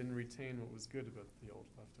 and it didn't retain what was good about the Old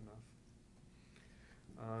Left enough.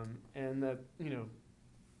 And that,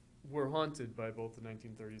 we're haunted by both the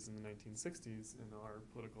 1930s and the 1960s in our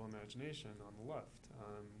political imagination on the left,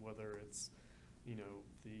 whether it's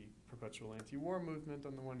the perpetual anti-war movement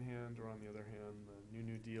on the one hand, or on the other hand, the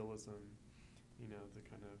New Dealism, the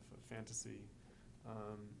kind of fantasy,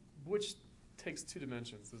 which takes two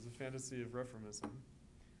dimensions. There's a fantasy of reformism,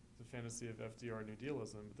 the fantasy of FDR New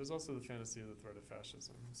Dealism, but there's also the fantasy of the threat of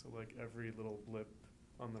fascism. So like every little blip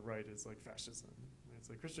on the right is like fascism. It's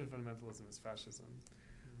like Christian fundamentalism is fascism.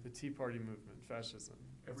 The Tea Party movement, fascism.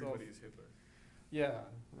 Everybody is Hitler. Yeah,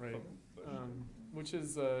 right. Which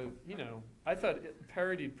is, I thought it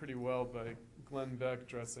parodied pretty well by Glenn Beck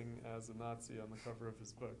dressing as a Nazi on the cover of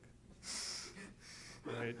his book.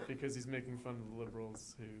 Right, because he's making fun of the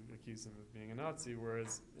liberals who accuse him of being a Nazi,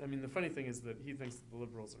 whereas, the funny thing is that he thinks that the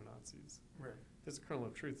liberals are Nazis. Right. There's a kernel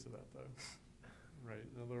of truth to that, though. Right,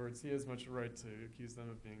 in other words, he has much right to accuse them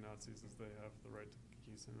of being Nazis as they have the right to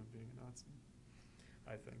accuse him of being a Nazi,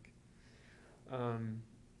 I think.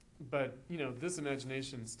 But, this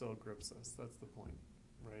imagination still grips us. That's the point,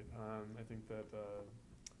 right? I think that,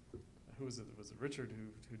 who was it? Was it Richard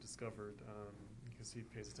who discovered, because he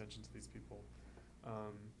pays attention to these people, I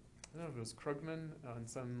don't know if it was Krugman on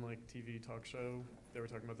some TV talk show. They were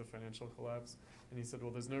talking about the financial collapse, and he said,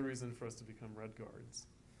 well, there's no reason for us to become Red Guards.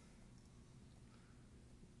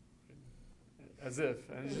 As if,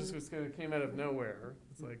 and it just came out of nowhere.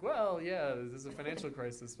 It's like, well, yeah, there's a financial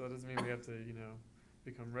crisis, but that doesn't mean we have to,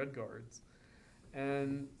 become Red Guards.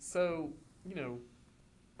 And so,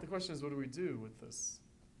 the question is, what do we do with this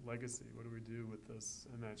legacy? What do we do with this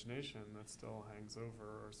imagination that still hangs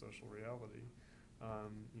over our social reality?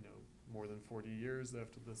 More than 40 years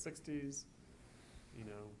after the 60s,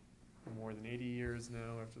 more than 80 years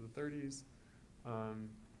now after the 30s.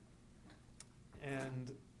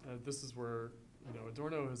 And this is where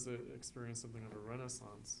Adorno has experienced something of a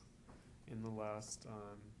renaissance in the last,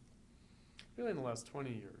 really in the last 20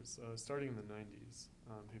 years. Starting in the 90s,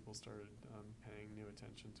 people started paying new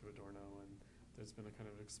attention to Adorno, and there's been a kind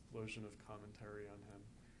of explosion of commentary on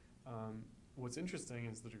him. What's interesting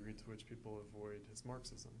is the degree to which people avoid his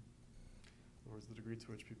Marxism. In other words, the degree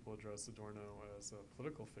to which people address Adorno as a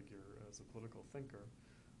political figure, as a political thinker.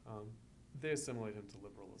 They assimilate him to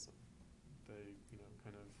liberalism. They,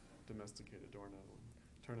 kind of domesticate Adorno and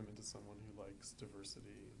turn him into someone who likes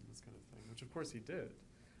diversity and this kind of thing, which of course he did.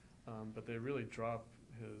 But they really drop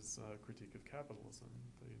his critique of capitalism.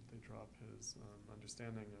 They drop his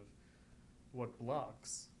understanding of what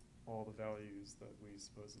blocks all the values that we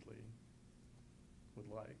supposedly would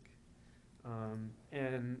like.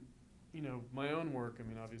 And my own work,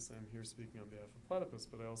 obviously I'm here speaking on behalf of Platypus,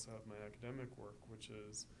 but I also have my academic work, which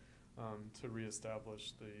is to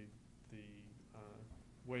reestablish the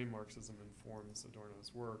way Marxism informs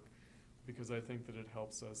Adorno's work, because I think that it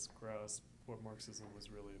helps us grasp what Marxism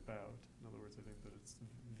was really about. In other words, I think that it's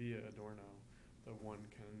via Adorno that one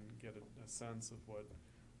can get a sense of what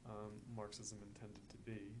Marxism intended to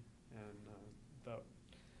be, and that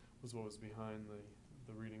was what was behind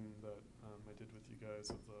the reading that I did with you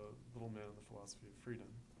guys of The Little Man and the Philosophy of Freedom,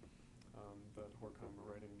 that Horkheimer,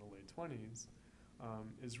 writing in the late 20s,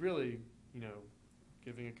 is really,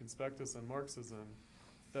 giving a conspectus on Marxism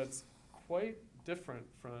that's quite different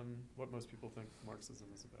from what most people think Marxism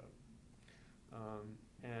is about.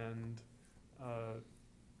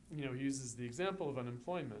 He uses the example of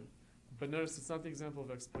unemployment, but notice it's not the example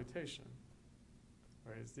of exploitation.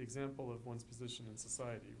 Right? It's the example of one's position in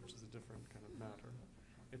society, which is a different kind of matter.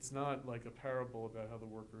 It's not like a parable about how the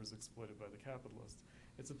worker is exploited by the capitalist.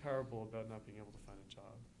 It's a parable about not being able to find a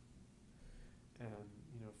job and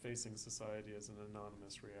facing society as an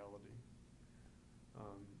anonymous reality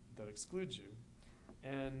that excludes you.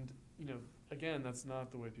 And again, that's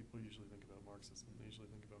not the way people usually think about Marxism. They usually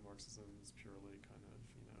think about Marxism as purely kind of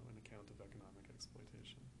an account of economic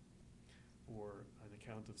exploitation, or an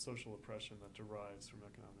account of social oppression that derives from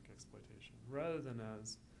economic exploitation, rather than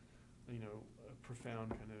as a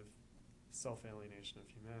profound kind of self-alienation of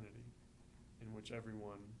humanity, in which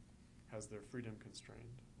everyone has their freedom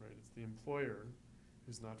constrained, right? It's the employer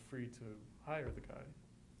who's not free to hire the guy,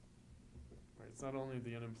 right? It's not only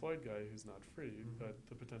the unemployed guy who's not free, but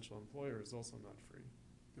the potential employer is also not free.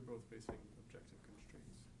 They're both facing objective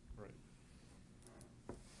constraints. Right.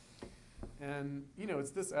 And,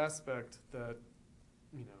 it's this aspect that,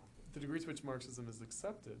 the degree to which Marxism is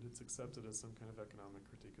accepted, it's accepted as some kind of economic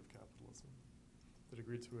critique of capitalism. The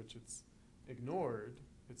degree to which it's ignored,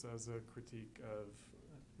 it's as a critique of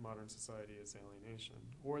modern society as alienation,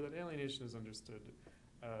 or that alienation is understood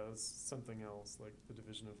as something else, like the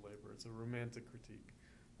division of labor. It's a romantic critique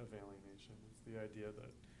of alienation. It's the idea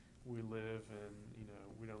that we live in,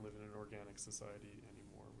 we don't live in an organic society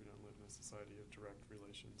anymore. We don't live in a society of direct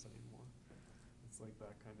relations anymore. It's like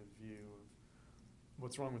that kind of view of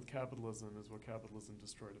what's wrong with capitalism is what capitalism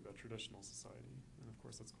destroyed about traditional society. And of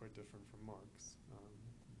course, that's quite different from Marx.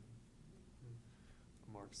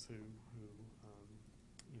 Marx who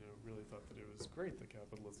really thought that it was great that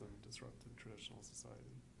capitalism disrupted traditional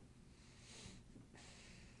society.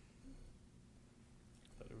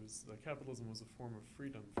 That capitalism was a form of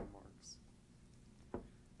freedom for Marx,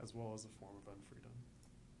 as well as a form of unfreedom.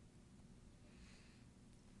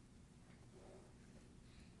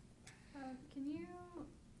 Can you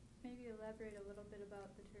maybe elaborate a little bit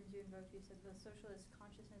about the terms you invoked? You said the socialist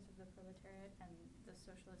consciousness of the proletariat and the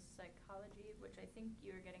socialist psychology, which I think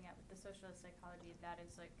you were getting at with the socialist psychology. That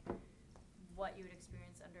is like what you would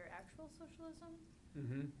experience under actual socialism.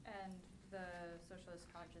 Mm-hmm. And the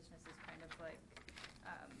socialist consciousness is kind of like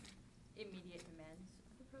immediate demands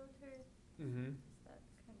of the proletariat. Mm-hmm. Is that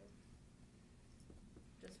kind of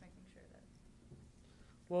just making sure that...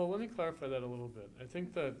 Well, let me clarify that a little bit. I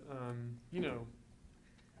think that,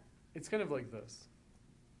 it's kind of like this.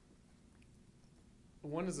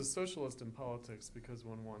 One is a socialist in politics because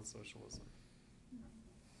one wants socialism,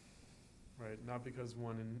 right? Not because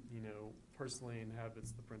one, personally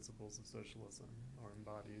inhabits the principles of socialism or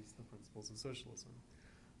embodies the principles of socialism.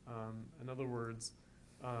 In other words,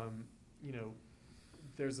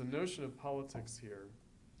 there's a notion of politics here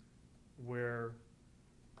where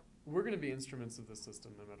we're going to be instruments of the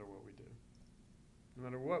system no matter what we do. No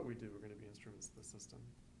matter what we do, we're going to be instruments of the system.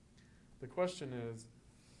 The question is,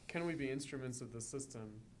 can we be instruments of the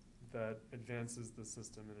system that advances the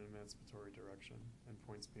system in an emancipatory direction and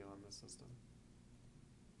points beyond the system?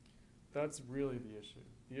 That's really the issue.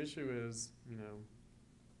 The issue is,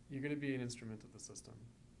 you're going to be an instrument of the system.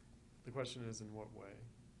 The question is, in what way?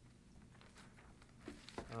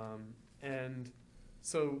 And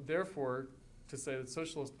so therefore, to say that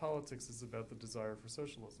socialist politics is about the desire for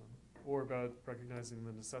socialism, or about recognizing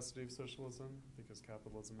the necessity of socialism, because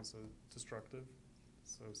capitalism is so destructive,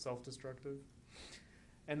 so self-destructive.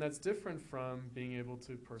 And that's different from being able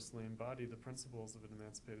to personally embody the principles of an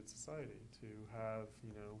emancipated society, to have,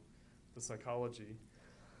 the psychology,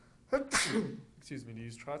 excuse me, to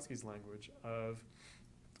use Trotsky's language, of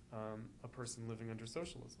a person living under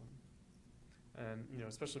socialism. And,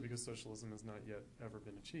 especially because socialism has not yet ever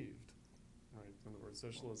been achieved, right? In other words,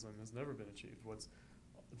 socialism has never been achieved. What's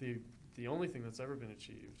the only thing that's ever been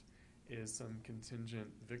achieved is some contingent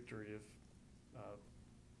victory of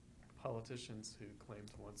politicians who claim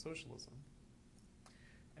to want socialism.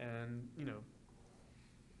 And,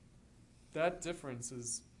 that difference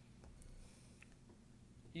is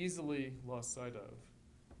easily lost sight of,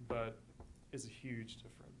 but is a huge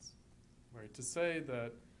difference, right? To say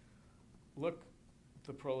that, look,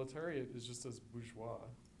 the proletariat is just as bourgeois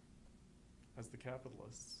as the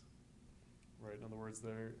capitalists, right? In other words,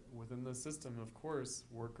 they're within the system, of course,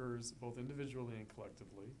 workers, both individually and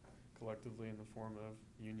collectively in the form of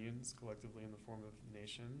unions, collectively in the form of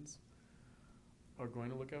nations, are going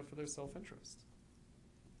to look out for their self-interest.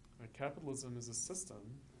 Right? Capitalism is a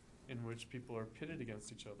system in which people are pitted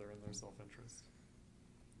against each other in their self-interest.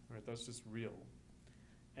 Right? That's just real.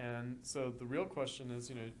 And so the real question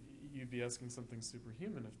is, you'd be asking something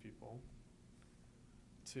superhuman of people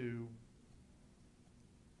to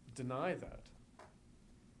deny that.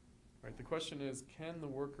 Right? The question is, can the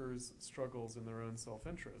workers' struggles in their own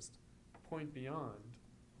self-interest point beyond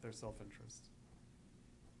their self-interest?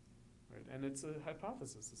 Right? And it's a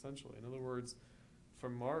hypothesis, essentially. In other words, for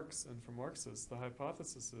Marx and for Marxists, the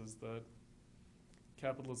hypothesis is that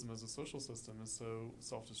capitalism as a social system is so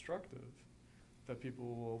self-destructive that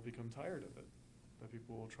people will become tired of it, that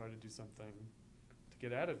people will try to do something to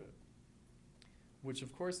get out of it, which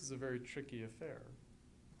of course is a very tricky affair,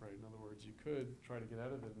 right? In other words, you could try to get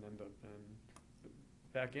out of it and end up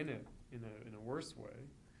back in it in a worse way,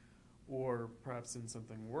 or perhaps in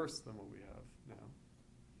something worse than what we have now.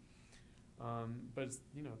 But it's,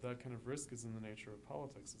 that kind of risk is in the nature of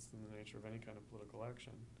politics. It's in the nature of any kind of political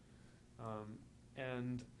action.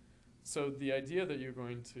 And so the idea that you're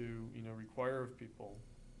going to, require of people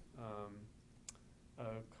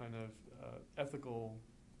a kind of ethical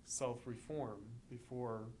self-reform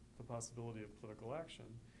before the possibility of political action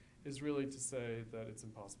is really to say that it's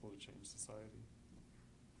impossible to change society.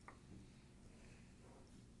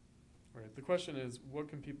 Right. The question is, what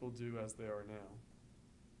can people do as they are now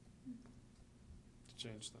to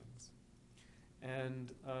change things?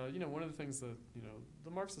 And, one of the things that,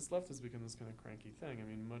 the Marxist left has become this kind of cranky thing. I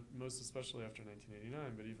mean, most especially after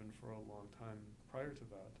 1989, but even for a long time prior to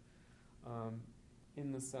that,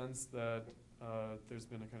 in the sense that there's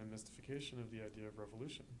been a kind of mystification of the idea of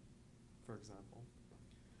revolution, for example.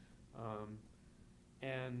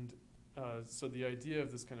 So the idea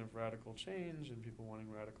of this kind of radical change and people wanting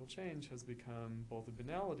radical change has become both a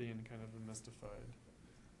banality and kind of a mystified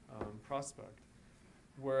prospect.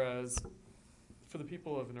 Whereas for the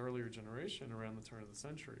people of an earlier generation around the turn of the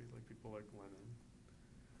century, like people like Lenin,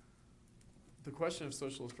 the question of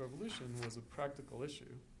socialist revolution was a practical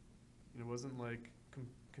issue. It wasn't like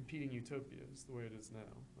competing utopias the way it is now.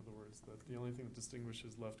 In other words, that the only thing that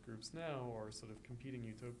distinguishes left groups now are sort of competing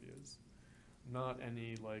utopias, not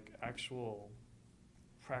any like actual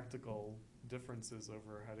practical differences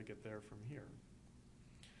over how to get there from here,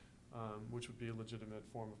 which would be a legitimate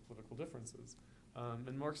form of political differences.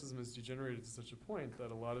 And Marxism has degenerated to such a point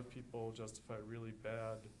that a lot of people justify really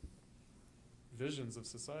bad visions of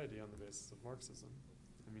society on the basis of Marxism.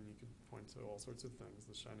 I mean, you could point to all sorts of things: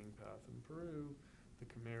 the Shining Path in Peru, the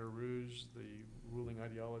Khmer Rouge, the ruling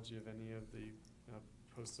ideology of any of the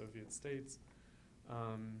post-Soviet states.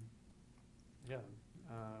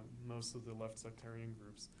 Most of the left sectarian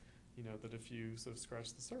groups, that if you sort of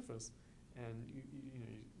scratch the surface and you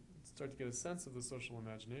start to get a sense of the social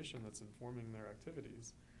imagination that's informing their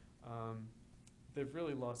activities, they've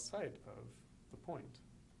really lost sight of the point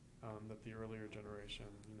that the earlier generation,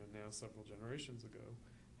 now several generations ago,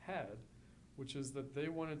 had, which is that they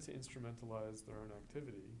wanted to instrumentalize their own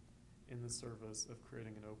activity in the service of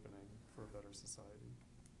creating an opening for a better society.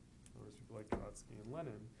 In other words, people like Trotsky and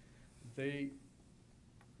Lenin, they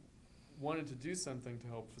wanted to do something to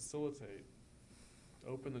help facilitate, to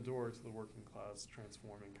open the door to the working class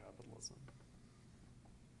transforming capitalism.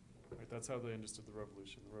 Right, that's how they understood the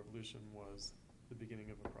revolution. The revolution was the beginning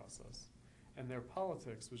of a process. And their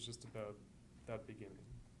politics was just about that beginning,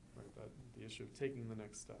 right? The issue of taking the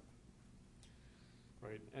next step.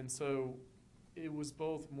 Right? And so it was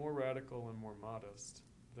both more radical and more modest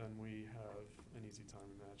than we have an easy time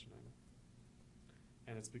imagining.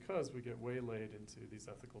 And it's because we get waylaid into these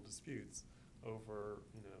ethical disputes over,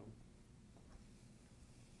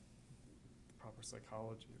 proper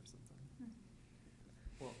psychology or something.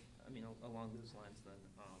 Well, I mean, along those lines then,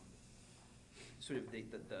 sort of the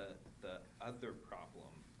other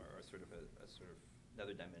problem, or sort of a sort of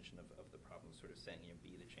another dimension of the problem, sort of saying,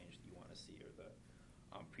 be the change that you want to see, or the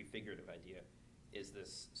prefigurative idea, is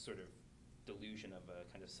this sort of delusion of a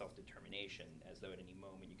kind of self-determination, as though at any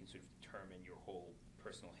moment you can sort of determine your whole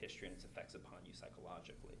personal history and its effects upon you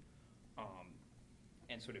psychologically.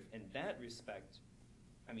 And sort of in that respect,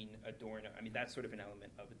 Adorno, that's sort of an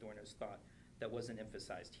element of Adorno's thought that wasn't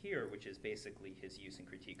emphasized here, which is basically his use and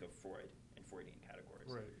critique of Freud and Freudian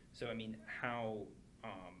categories. Right. So,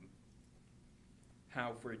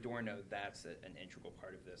 how for Adorno that's an integral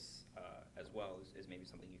part of this as well is maybe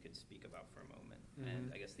something you could speak about for a moment.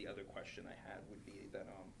 And I guess the other question I had would be that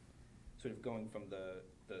sort of going from the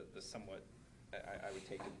somewhat, I would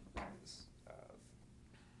take it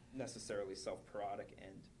necessarily self-parodic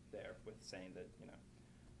end there with saying that,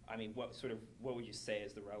 what would you say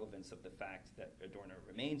is the relevance of the fact that Adorno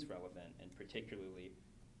remains relevant, and particularly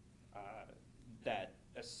that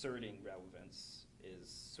asserting relevance is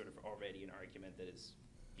sort of already an argument that is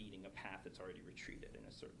beating a path that's already retreated in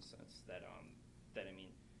a certain sense.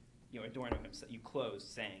 Adorno himself, you closed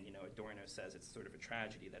saying, Adorno says it's sort of a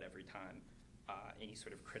tragedy that every time any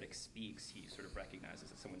sort of critic speaks, he sort of recognizes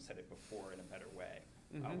that someone said it before in a better way.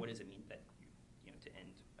 What does it mean that to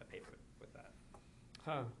end a paper with that?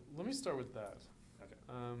 Let me start with that. Okay.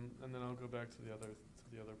 And then I'll go back to the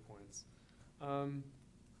other points.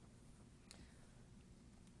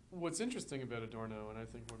 What's interesting about Adorno, and I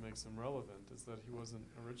think what makes him relevant, is that he wasn't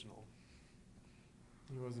original.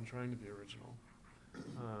 He wasn't trying to be original.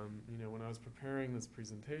 When I was preparing this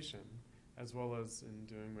presentation, as well as in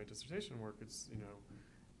doing my dissertation work, it's,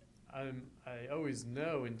 I always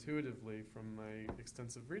know intuitively from my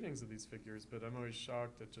extensive readings of these figures, but I'm always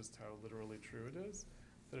shocked at just how literally true it is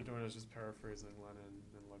that Adorno is just paraphrasing Lenin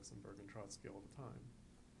and Luxemburg and Trotsky all the time,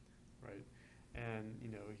 right? And,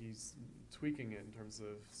 he's tweaking it in terms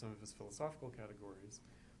of some of his philosophical categories,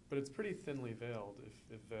 but it's pretty thinly veiled,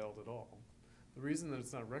 if veiled at all. The reason that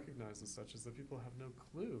it's not recognized as such is that people have no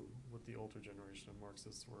clue what the older generation of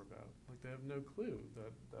Marxists were about. Like, they have no clue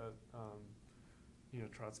that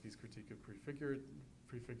Trotsky's critique of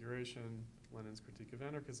prefiguration, Lenin's critique of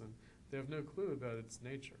anarchism, they have no clue about its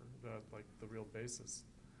nature, about, like, the real basis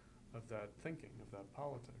of that thinking, of that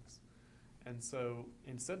politics. And so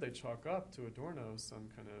instead they chalk up to Adorno some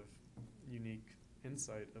kind of unique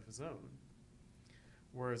insight of his own.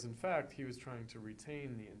 Whereas in fact, he was trying to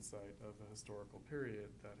retain the insight of a historical period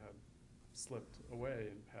that had slipped away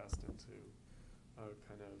and passed into a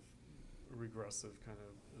kind of regressive kind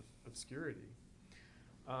of obscurity.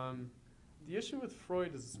 The issue with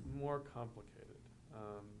Freud is more complicated.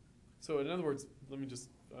 So in other words, let me just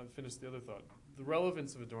finish the other thought. The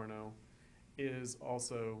relevance of Adorno is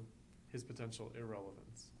also his potential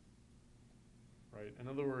irrelevance, right? In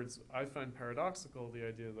other words, I find paradoxical the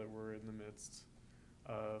idea that we're in the midst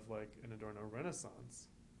of like an Adorno renaissance,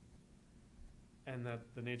 and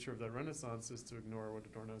that the nature of that renaissance is to ignore what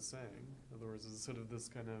Adorno is saying. In other words, there's sort of this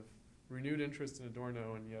kind of renewed interest in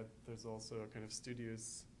Adorno, and yet there's also a kind of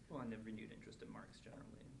studious... Well, and a renewed interest in Marx generally.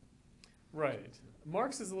 Right.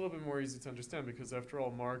 Marx is a little bit more easy to understand because, after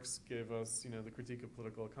all, Marx gave us, the critique of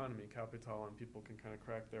political economy, Capital, and people can kind of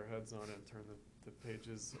crack their heads on it and turn the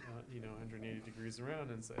pages, 180 degrees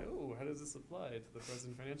around and say, oh, how does this apply to the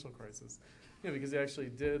present financial crisis? Because he actually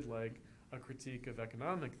did, like, a critique of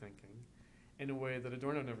economic thinking in a way that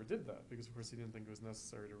Adorno never did that, because, of course, he didn't think it was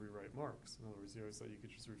necessary to rewrite Marx. In other words, he always thought you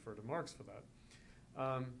could just refer to Marx for that.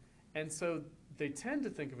 And so they tend to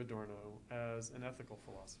think of Adorno as an ethical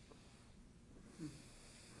philosopher.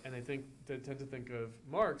 And they tend to think of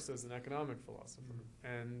Marx as an economic philosopher.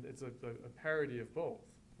 And it's a parody of both,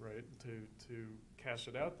 right, to cash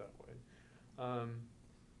it out that way.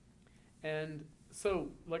 And so,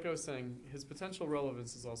 like I was saying, his potential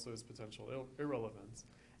relevance is also his potential irrelevance.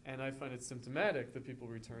 And I find it symptomatic that people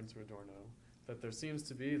return to Adorno, that there seems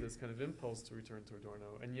to be this kind of impulse to return to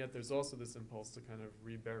Adorno, and yet there's also this impulse to kind of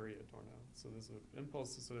rebury Adorno. So there's an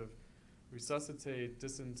impulse to sort of resuscitate,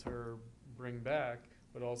 disinter, bring back,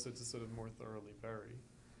 but also to sort of more thoroughly bury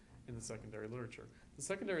in the secondary literature. The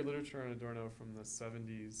secondary literature on Adorno from the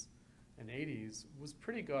 70s and 80s was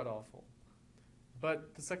pretty god-awful.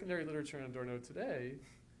 But the secondary literature on Adorno today,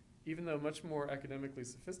 even though much more academically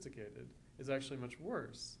sophisticated, is actually much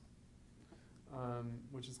worse,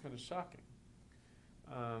 which is kind of shocking.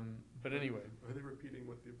 But anyway. Are they repeating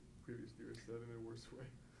what the previous theorists said in a worse way.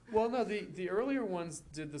 Well, no, the earlier ones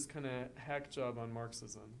did this kind of hack job on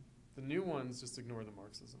Marxism. The new ones just ignore the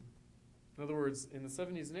Marxism. In other words, in the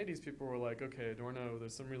 70s and 80s, people were like, okay, Adorno,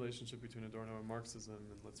 there's some relationship between Adorno and Marxism,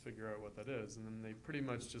 and let's figure out what that is. And then they pretty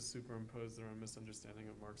much just superimposed their own misunderstanding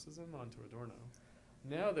of Marxism onto Adorno.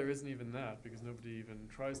 Now there isn't even that, because nobody even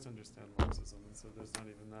tries to understand Marxism, and so there's not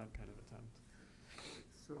even that kind of attempt.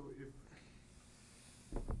 So if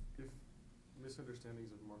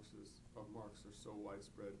misunderstandings of Marx are so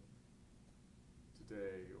widespread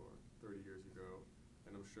today or 30 years ago,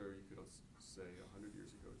 and I'm sure you could say 100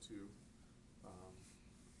 years ago too,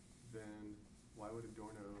 then why would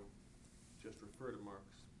Adorno just refer to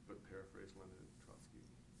Marx but paraphrase Lenin and Trotsky?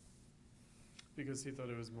 Because he thought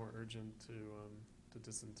it was more urgent to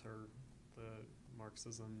disinter the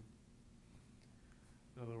Marxism.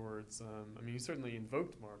 In other words, I mean, he certainly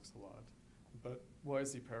invoked Marx a lot, but why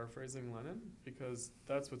is he paraphrasing Lenin? Because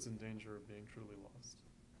that's what's in danger of being truly lost,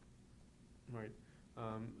 right?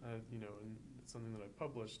 You know, and it's something that I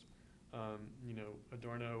published. You know,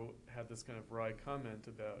 Adorno had this kind of wry comment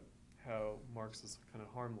about how Marx is kind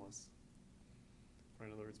of harmless. Right?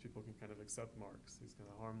 In other words, people can kind of accept Marx; he's kind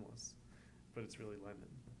of harmless, but it's really Lenin.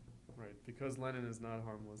 Right, because Lenin is not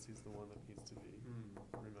harmless, he's the one that needs to be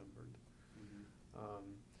remembered.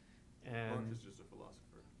 And Marx is just a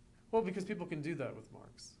philosopher. well, because people can do that with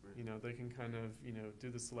Marx. Right. You know, they can kind of, you know, do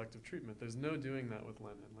the selective treatment. There's no doing that with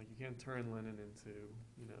Lenin. Like, you can't turn Lenin into,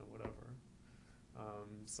 you know, whatever,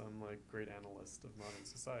 some like great analyst of modern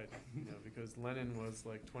society. You know, because Lenin was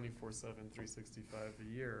like 24/7, 365 a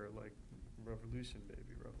year, like revolution,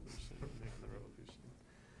 baby, revolution, making the revolution.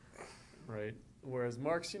 Right. Whereas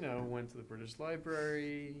Marx, you know, went to the British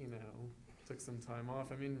Library, you know, took some time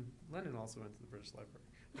off. I mean, Lenin also went to the British Library.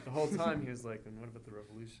 But the whole time he was like, and what about the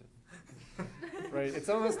revolution? Right? It's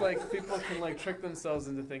almost like people can like trick themselves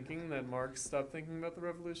into thinking that Marx stopped thinking about the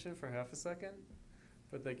revolution for half a second,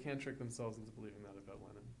 but they can't trick themselves into believing that about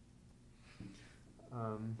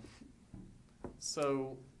Lenin.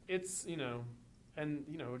 So it's, you know, and,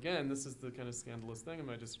 you know, again, this is the kind of scandalous thing in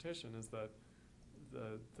my dissertation is that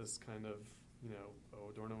this kind of, you know, oh,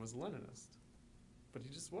 Adorno was a Leninist. But he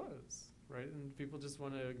just was, right? And people just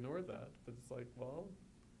want to ignore that. But it's like, well,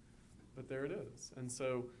 but there it is. And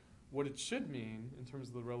so what it should mean, in terms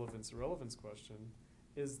of the relevance-irrelevance question,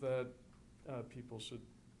 is that people should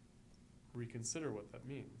reconsider what that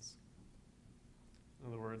means. In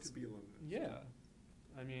other words, To be a Leninist. yeah.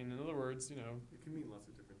 I mean, in other words, you know, It can mean lots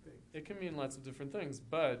of different things. it can mean lots of different things,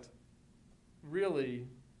 but really,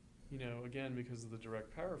 you know, again, because of the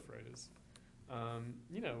direct paraphrase,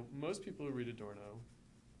 you know, most people who read Adorno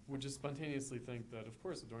would just spontaneously think that, of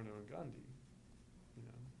course, Adorno and Gandhi, you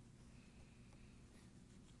know,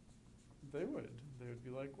 they would be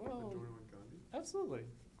like, well, Adorno and Gandhi, absolutely,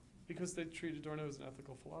 because they treat Adorno as an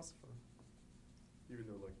ethical philosopher. even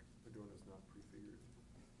though like Adorno's not prefigured.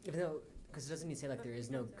 Even though, because doesn't he say like there is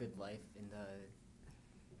no good life in the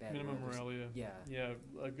bad Minimum world or moralia. Yeah. Yeah,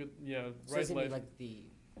 a good, yeah, So right isn't he life. like the,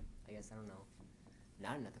 I guess, I don't know,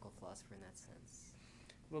 not an ethical philosopher in that sense?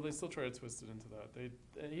 Well, they still try to twist it into that. They,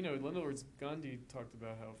 you know, in other words, Gandhi talked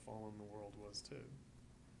about how fallen the world was too.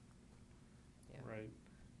 Yeah. Right.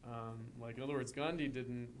 Like, in other words, Gandhi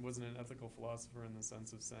wasn't an ethical philosopher in the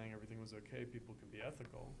sense of saying everything was okay, people can be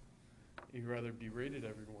ethical. He'd rather berated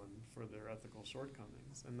everyone for their ethical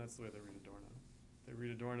shortcomings, and that's the way they read Adorno. They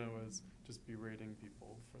read Adorno as just berating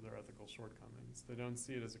people for their ethical shortcomings. They don't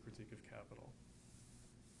see it as a critique of capital.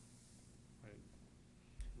 Right.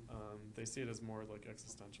 They see it as more like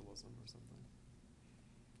existentialism or something.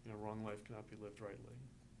 You know, wrong life cannot be lived rightly.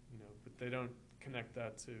 You know, but they don't connect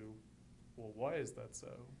that to, well, why is that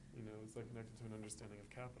so? You know, it's like connected to an understanding of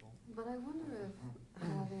capital. But I wonder if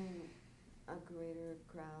having a greater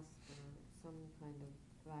grasp or some kind of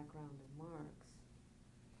background in Marx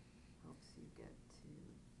helps you get to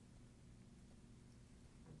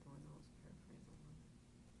Adorno's paraphrase on Lenin.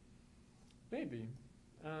 Maybe.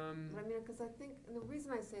 But I mean, because I think, and the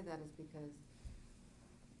reason I say that is because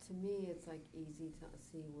to me it's like easy to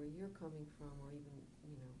see where you're coming from, or even,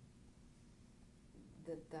 you know,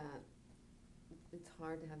 that it's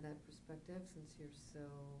hard to have that perspective since you're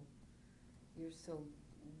so,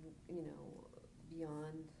 you know,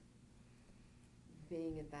 beyond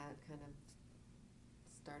being at that kind of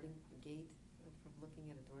starting gate of looking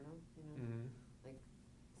at Adorno, you know, like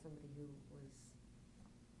somebody who was,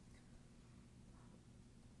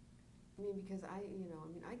 I mean, because I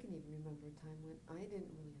can even remember a time when I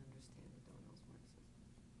didn't really understand Adorno's Marxism.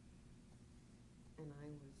 And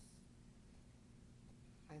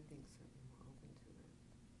I think certainly more open to it.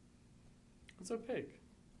 It's opaque.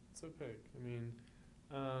 It's opaque. I mean,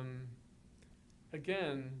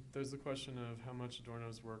 Again, there's the question of how much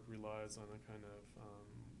Adorno's work relies on a kind of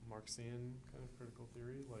Marxian kind of critical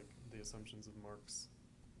theory, like the assumptions of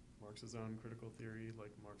Marx's own critical theory,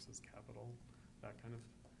 like Marx's Capital, that kind of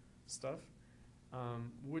stuff,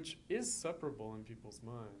 which is separable in people's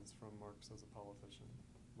minds from Marx as a politician,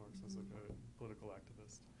 Marx as a political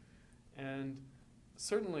activist. And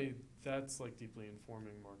certainly that's like deeply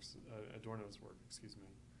informing Adorno's work, excuse me.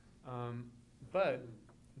 But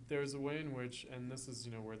there's a way in which, and this is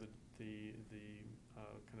where the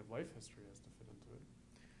kind of life history has to fit into it,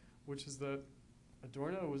 which is that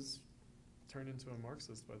Adorno was turned into a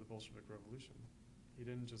Marxist by the Bolshevik Revolution. He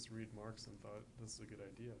didn't just read Marx and thought this is a good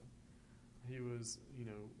idea. He was,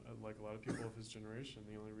 like a lot of people of his generation,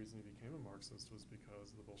 the only reason he became a Marxist was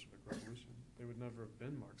because of the Bolshevik Revolution. They would never have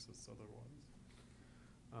been Marxists otherwise.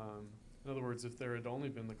 In other words, if there had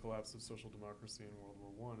only been the collapse of social democracy in World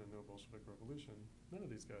War I and no Bolshevik Revolution, none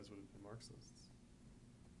of these guys would have been Marxists.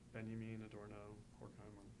 Benjamin, Adorno,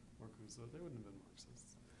 Horkheimer, Marcuse, they wouldn't have been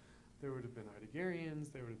Marxists. There would have been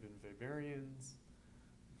Heideggerians, they would have been Weberians,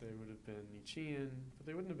 they would have been Nietzschean, but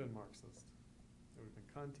they wouldn't have been Marxist. They would have been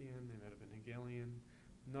Kantian, they might have been Hegelian,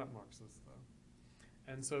 not Marxist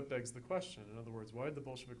though. And so it begs the question, in other words, why did the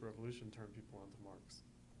Bolshevik Revolution turn people onto Marx?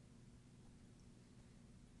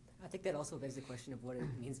 I think that also begs the question of what it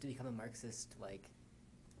means to become a Marxist, like,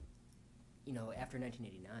 after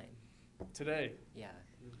 1989. Today. Yeah.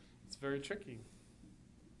 It's very tricky.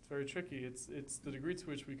 It's very tricky. It's the degree to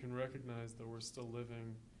which we can recognize that we're still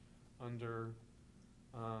living under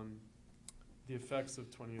the effects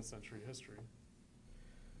of 20th century history.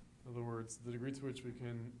 In other words, the degree to which we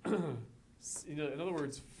can, in other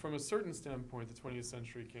words, from a certain standpoint, the 20th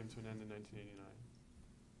century came to an end in 1989.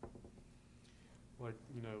 Like,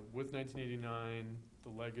 with 1989, the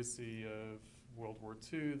legacy of World War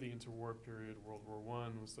II, the interwar period, World War I,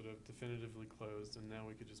 was sort of definitively closed, and now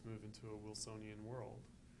we could just move into a Wilsonian world.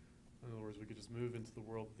 In other words, we could just move into the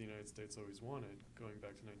world that the United States always wanted, going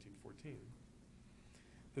back to 1914.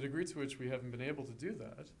 The degree to which we haven't been able to do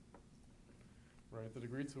that, right, the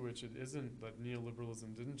degree to which it isn't that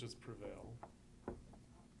neoliberalism didn't just prevail,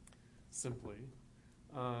 simply,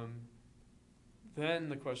 then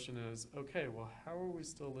the question is, okay, well, how are we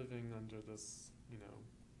still living under this,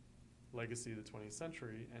 legacy of the 20th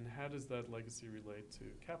century, and how does that legacy relate to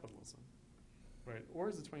capitalism, right? Or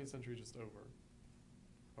is the 20th century just over?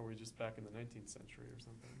 Are we just back in the 19th century or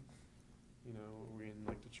something? Are we in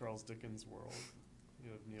like the Charles Dickens world,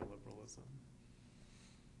 of neoliberalism?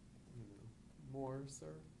 More,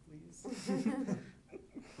 sir, please.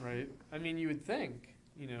 Right? I mean, you would think,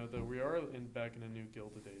 that we are back in a new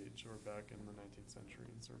Gilded Age or back in the 19th century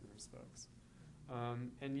in certain respects.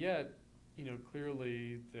 And yet,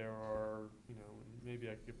 clearly there are, maybe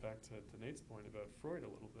I could get back to Nate's point about Freud a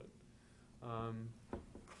little bit.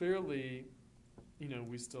 Clearly,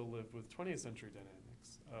 we still live with 20th century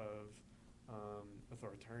dynamics of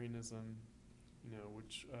authoritarianism,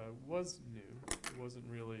 which was new. It wasn't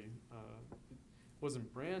really, it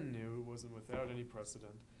wasn't brand new, it wasn't without any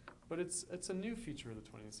precedent. But it's a new feature of the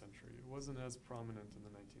 20th century. It wasn't as prominent in the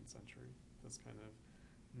 19th century, this kind of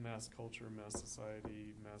mass culture, mass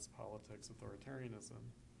society, mass politics, authoritarianism.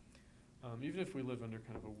 Even if we live under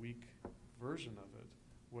kind of a weak version of it,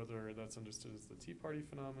 whether that's understood as the Tea Party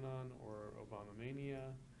phenomenon or Obama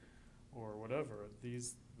mania or whatever,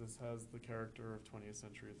 this has the character of 20th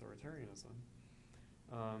century authoritarianism.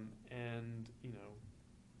 And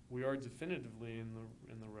we are definitively in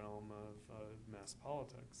the realm of mass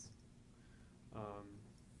politics.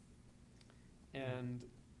 And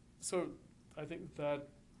so I think that,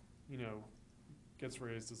 gets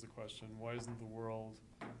raised as a question, why isn't the world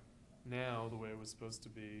now the way it was supposed to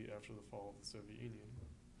be after the fall of the Soviet Union?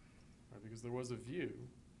 Right? Because there was a view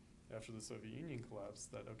after the Soviet Union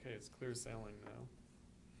collapsed that, okay, it's clear sailing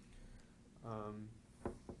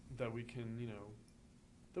now, that we can,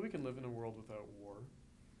 that we can live in a world without war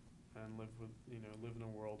and live in a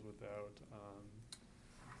world without,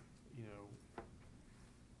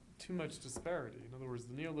 too much disparity. In other words,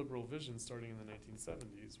 the neoliberal vision starting in the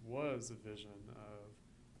 1970s was a vision of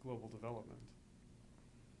global development.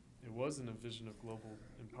 It wasn't a vision of global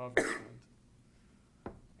impoverishment.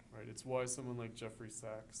 Right? It's why someone like Jeffrey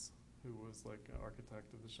Sachs, who was like an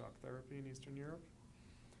architect of the shock therapy in Eastern Europe,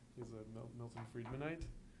 he's a Milton Friedmanite,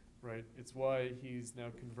 right? It's why he's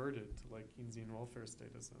now converted to like Keynesian welfare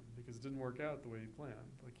statism, because it didn't work out the way he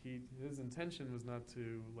planned. Like his intention was not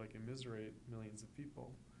to like immiserate millions of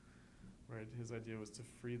people, right? His idea was to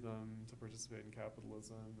free them to participate in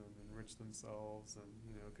capitalism and enrich themselves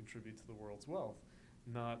and contribute to the world's wealth,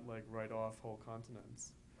 not like write off whole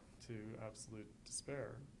continents to absolute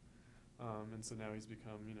despair. And so now he's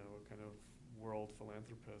become, a kind of world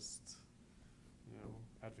philanthropist,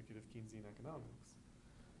 advocate of Keynesian economics,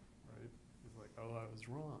 right? He's like, oh, I was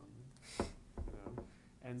wrong,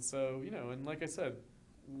 And so, and like I said,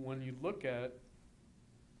 when you look at,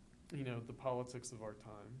 the politics of our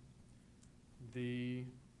time, the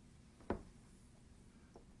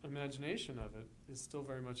imagination of it is still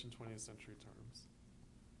very much in 20th century terms.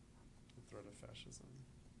 The threat of fascism.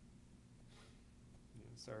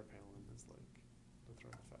 Sarah Palin is like the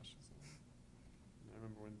threat of fascism. And I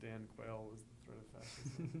remember when Dan Quayle was the threat of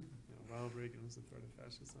fascism. Ronald Reagan was the threat of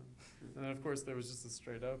fascism. And then, of course, there was just the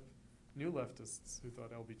straight up new leftists who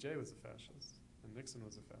thought LBJ was a fascist and Nixon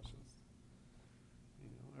was a fascist.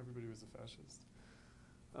 Everybody was a fascist.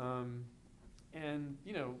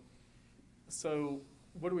 So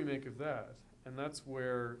what do we make of that? And that's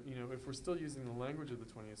where, if we're still using the language of the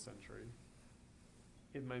 20th century,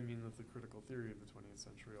 it might mean that the critical theory of the 20th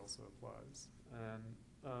century also applies. And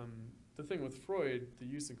the thing with Freud, the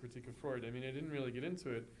use and critique of Freud, I didn't really get into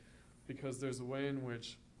it because there's a way in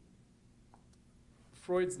which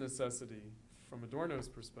Freud's necessity, from Adorno's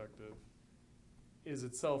perspective, is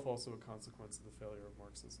itself also a consequence of the failure of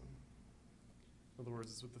Marxism. In other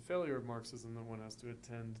words, it's with the failure of Marxism that one has to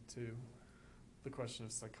attend to the question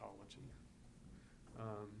of psychology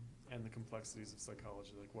and the complexities of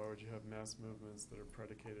psychology. Like, why would you have mass movements that are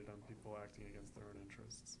predicated on people acting against their own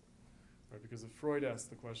interests? Right? Because if Freud asks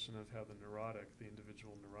the question of how the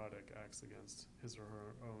individual neurotic, acts against his or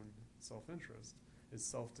her own self-interest, is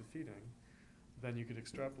self-defeating, then you could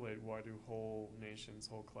extrapolate why do whole nations,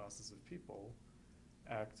 whole classes of people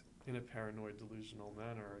act in a paranoid, delusional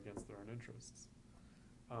manner against their own interests.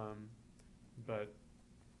 But,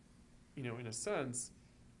 in a sense,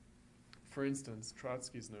 for instance,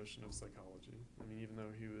 Trotsky's notion of psychology, even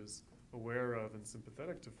though he was aware of and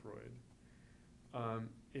sympathetic to Freud,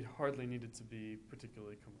 it hardly needed to be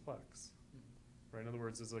particularly complex. Right? In other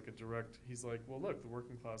words, there's like he's like, well, look, the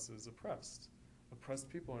working class is oppressed. Oppressed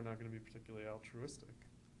people are not going to be particularly altruistic.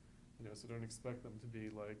 So don't expect them to be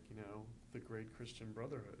like, the great Christian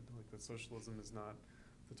brotherhood. Like that socialism is not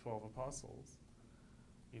the 12 apostles,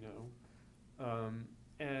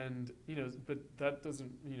 but that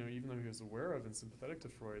doesn't, even though he was aware of and sympathetic to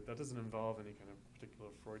Freud, that doesn't involve any kind of particular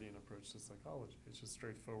Freudian approach to psychology. It's just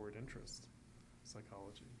straightforward interest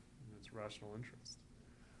psychology. It's rational interest.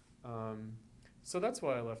 So that's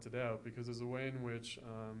why I left it out, because there's a way in which,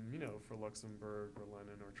 for Luxemburg or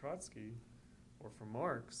Lenin or Trotsky, or for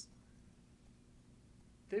Marx,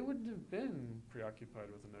 they wouldn't have been preoccupied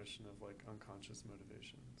with the notion of like unconscious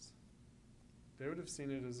motivations. They would have seen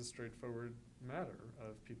it as a straightforward matter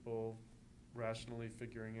of people rationally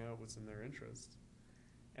figuring out what's in their interest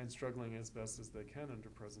and struggling as best as they can under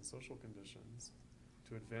present social conditions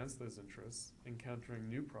to advance those interests, encountering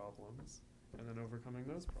new problems, and then overcoming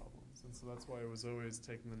those problems. And so that's why it was always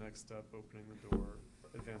taking the next step, opening the door,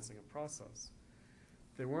 advancing a process.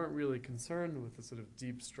 They weren't really concerned with the sort of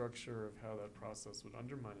deep structure of how that process would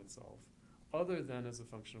undermine itself, other than as a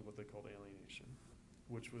function of what they called alienation,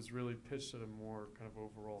 which was really pitched at a more kind of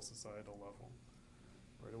overall societal level.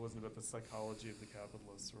 Right? It wasn't about the psychology of the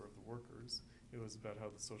capitalists or of the workers. It was about how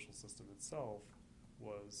the social system itself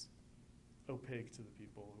was opaque to the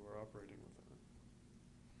people who were operating within it.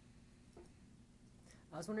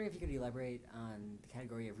 I was wondering if you could elaborate on the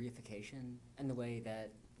category of reification and the way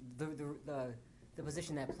that the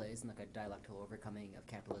position that plays in like a dialectical overcoming of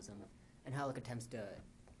capitalism, and how like attempts to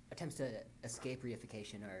escape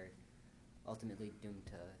reification are ultimately doomed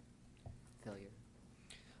to failure.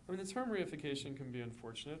 The term reification can be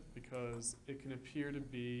unfortunate because it can appear to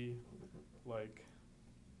be like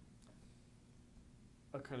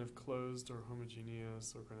a kind of closed or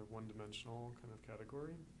homogeneous or kind of one-dimensional kind of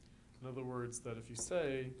category. In other words, that if you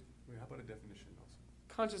say... Wait, how about a definition also?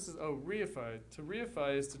 Consciousness, reified. To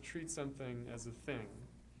reify is to treat something as a thing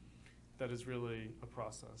that is really a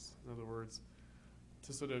process. In other words,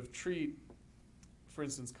 to sort of treat, for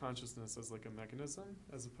instance, consciousness as like a mechanism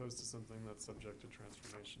as opposed to something that's subject to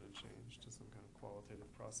transformation and change, to some kind of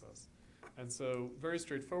qualitative process. And so very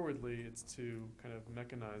straightforwardly, it's to kind of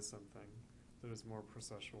mechanize something that is more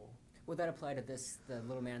processual. Would that apply to this, the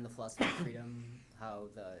little man and the philosophy of freedom, how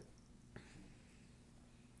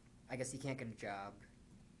I guess he can't get a job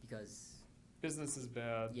because... Business is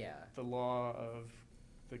bad. Yeah. The law of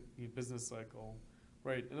the business cycle.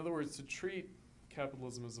 Right. In other words, to treat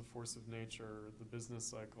capitalism as a force of nature, the business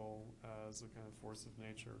cycle as a kind of force of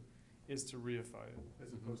nature, is to reify it.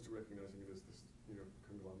 As opposed to recognizing it as this,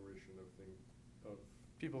 conglomeration of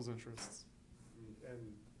people's interests.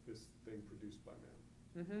 And this thing produced by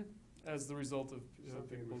man. Mm-hmm. as the result of Something which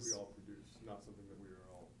we people's all produce, not something that we are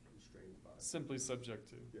all constrained by. simply subject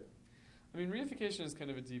to. Yeah. I mean, reification is kind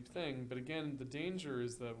of a deep thing, but again, the danger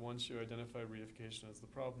is that once you identify reification as the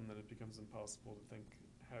problem, then it becomes impossible to think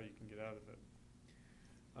how you can get out of it.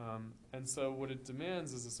 And so what it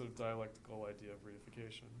demands is a sort of dialectical idea of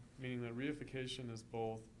reification, meaning that reification is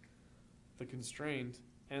both the constraint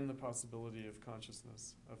and the possibility of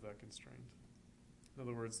consciousness of that constraint. In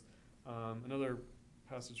other words, another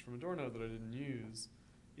passage from Adorno that I didn't use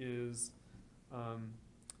is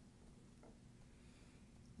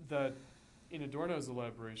that in Adorno's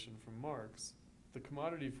elaboration from Marx, the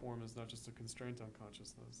commodity form is not just a constraint on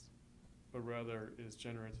consciousness, but rather is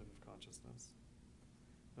generative of consciousness.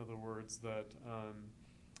 In other words, that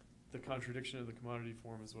the contradiction of the commodity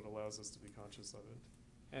form is what allows us to be conscious of it.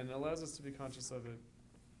 And it allows us to be conscious of it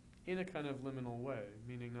in a kind of liminal way,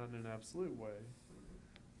 meaning not in an absolute way,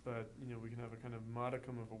 but we can have a kind of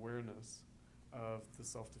modicum of awareness of the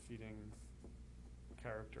self-defeating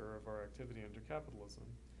character of our activity under capitalism.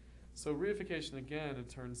 So reification, again, it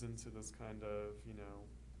turns into this kind of,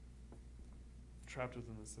 trapped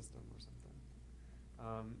within the system or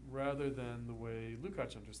something, rather than the way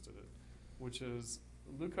Lukács understood it, which is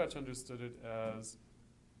Lukács understood it as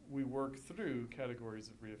we work through categories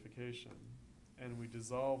of reification, and we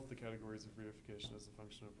dissolve the categories of reification as a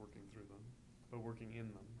function of working through them, but working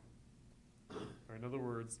in them. Or in other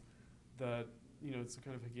words, that it's a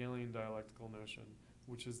kind of Hegelian dialectical notion,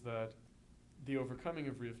 which is that the overcoming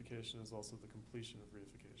of reification is also the completion of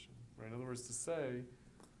reification. Right? In other words, to say,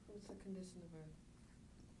 It's a condition of our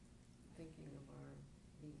thinking, of our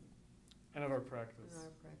being. and of our practice. In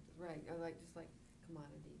our practice, right, or just like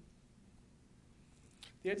commodity.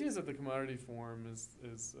 The idea is that the commodity form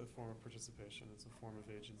is a form of participation, it's a form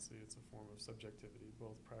of agency, it's a form of subjectivity,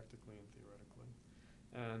 both practically and theoretically.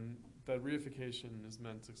 And that reification is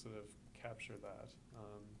meant to sort of capture that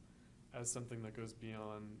as something that goes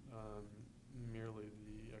beyond merely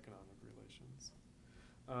the economic relations.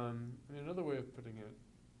 And another way of putting it,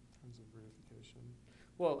 in terms of reification,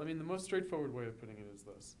 well, I mean, the most straightforward way of putting it is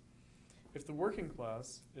this. If the working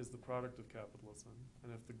class is the product of capitalism,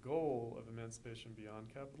 and if the goal of emancipation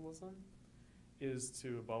beyond capitalism is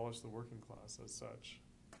to abolish the working class as such,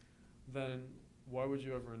 then why would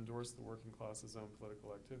you ever endorse the working class's own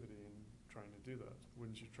political activity in trying to do that?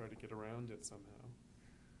 Wouldn't you try to get around it somehow?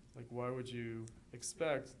 Like, why would you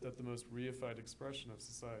expect that the most reified expression of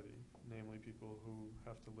society, namely people who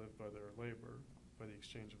have to live by their labor, by the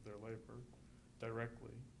exchange of their labor,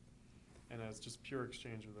 directly, and as just pure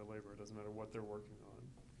exchange of their labor, it doesn't matter what they're working on,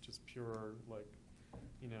 just pure, like,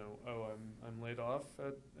 oh, I'm laid off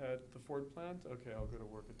at the Ford plant? Okay, I'll go to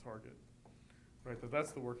work at Target. Right,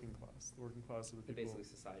 that's the working class. The working class are the But people. basically,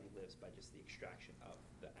 society lives by just the extraction of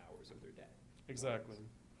the hours of their day. Exactly.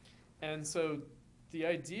 And so the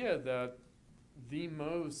idea that the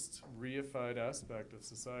most reified aspect of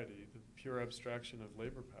society, the pure abstraction of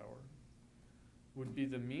labor power, would be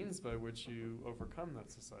the means by which you overcome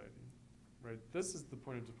that society. Right? This is the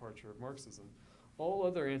point of departure of Marxism. All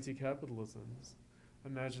other anti-capitalisms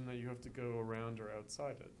imagine that you have to go around or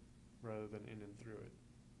outside it, rather than in and through it.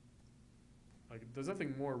 Like, there's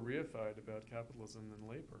nothing more reified about capitalism than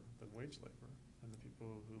labor, than wage labor, and the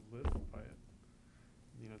people who live by it.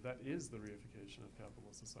 That is the reification of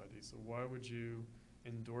capitalist society. So why would you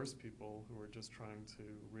endorse people who are just trying to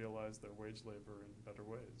realize their wage labor in better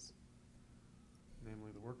ways?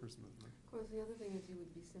 Namely the workers' movement. Of course, the other thing is you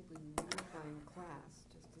would be simply reifying class,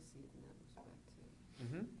 just to see it in that respect, too.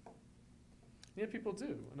 Mm-hmm. Yeah, people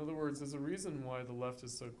do. In other words, there's a reason why the left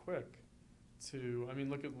is so quick to,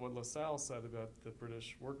 look at what Lassalle said about the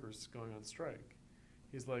British workers going on strike.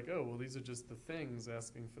 He's like, oh, well, these are just the things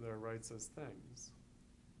asking for their rights as things.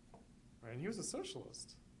 Right? And he was a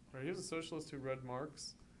socialist. Right? He was a socialist who read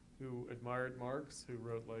Marx, who admired Marx, who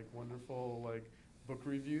wrote wonderful book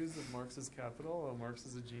reviews of Marx's Capital. Oh, Marx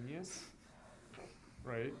is a genius.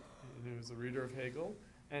 Right? And he was a reader of Hegel.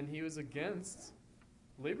 And he was against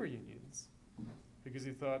labor unions. Because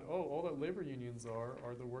he thought, oh, all that labor unions are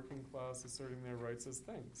the working class asserting their rights as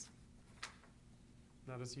things,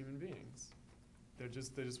 not as human beings. They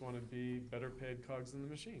just want to be better paid cogs in the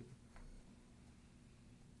machine.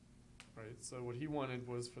 Right? So what he wanted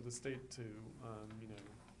was for the state to,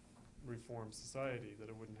 reform society, that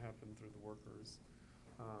it wouldn't happen through the workers,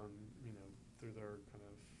 through their kind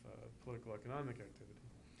of political economic activity.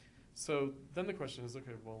 So then the question is,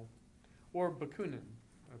 okay, well, or Bakunin.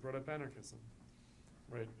 I brought up anarchism.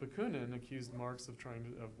 Right, Bakunin accused Marx of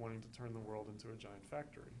wanting to turn the world into a giant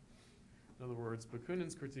factory. In other words,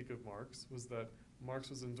 Bakunin's critique of Marx was that Marx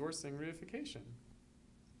was endorsing reification.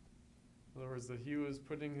 In other words, that he was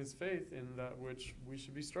putting his faith in that which we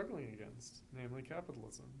should be struggling against, namely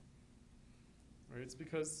capitalism. Right? It's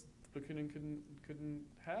because Bakunin couldn't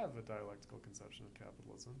have a dialectical conception of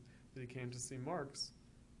capitalism that he came to see Marx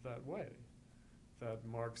that way. That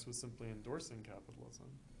Marx was simply endorsing capitalism.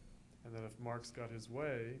 And that if Marx got his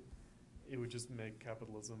way, it would just make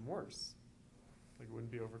capitalism worse. Like, it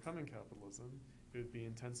wouldn't be overcoming capitalism, it would be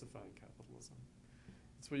intensifying capitalism.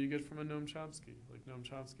 It's what you get from a Noam Chomsky. Like, Noam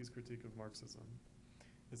Chomsky's critique of Marxism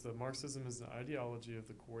is that Marxism is an ideology of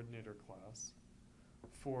the coordinator class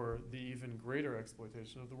for the even greater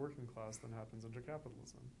exploitation of the working class than happens under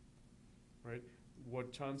capitalism, right?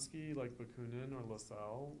 What Chomsky, like Bakunin or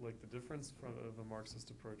Lassalle, like the difference of a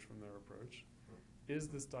Marxist approach from their approach, is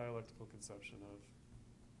this dialectical conception of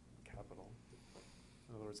capital.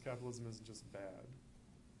 In other words, capitalism isn't just bad,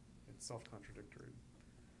 it's self-contradictory.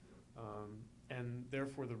 And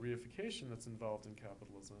therefore the reification that's involved in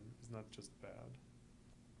capitalism is not just bad.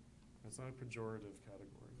 It's not a pejorative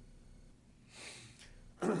category.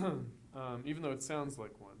 Even though it sounds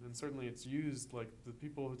like one, and certainly it's used, like the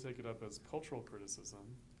people who take it up as cultural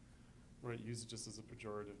criticism, right, use it just as a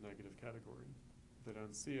pejorative negative category. They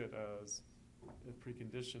don't see it as a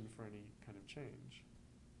precondition for any kind of change.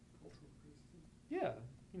 Cultural criticism? Yeah,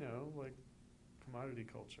 you know, like commodity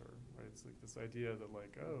culture, right? It's like this idea that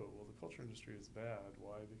like, oh, well, the culture industry is bad.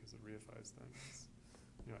 Why? Because it reifies things.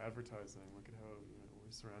 You know, advertising, look at how, you know,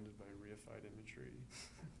 we're surrounded by reified imagery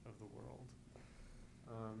of the world.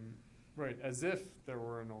 Right, as if there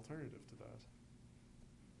were an alternative to that.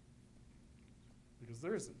 Because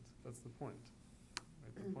there isn't. That's the point.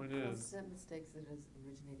 Right? The point Well, is... some mistakes it is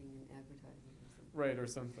originating in advertising or something. Right, or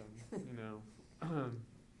something, you know.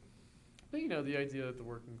 But, you know, the idea that the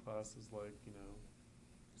working class is like, you know,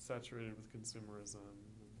 saturated with consumerism,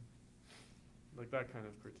 and like that kind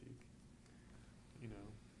of critique, you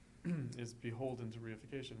know, is beholden to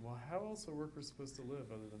reification. Well, how else are workers supposed to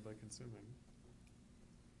live other than by consuming?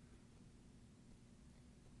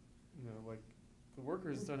 You know, like, the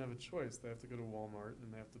workers don't have a choice. They have to go to Walmart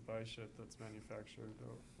and they have to buy shit that's manufactured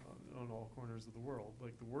on all corners of the world.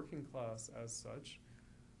 Like, the working class as such,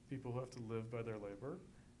 people who have to live by their labor,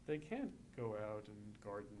 they can't go out and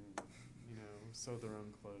garden, you know, sew their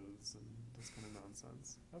own clothes and this kind of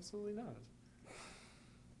nonsense. Absolutely not.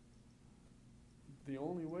 The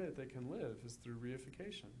only way that they can live is through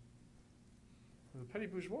reification. And the petty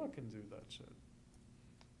bourgeois can do that shit.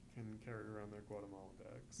 Can carry around their Guatemala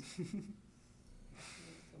bags. You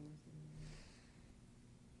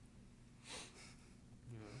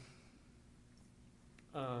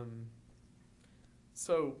know.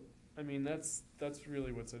 So, I mean, that's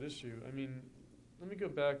really what's at issue. I mean, let me go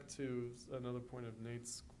back to another point of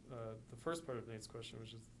Nate's, the first part of Nate's question,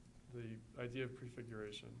 which is the idea of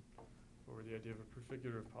prefiguration, or the idea of a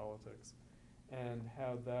prefigurative politics, and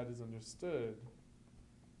how that is understood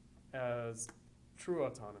as true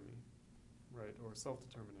autonomy, right, or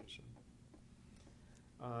self-determination.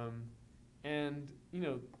 And, you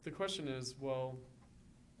know, the question is, well,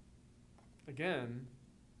 again,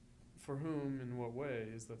 for whom, in what way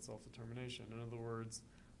is that self-determination? In other words,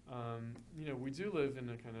 you know, we do live in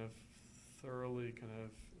a kind of thoroughly kind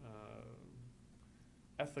of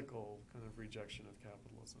ethical kind of rejection of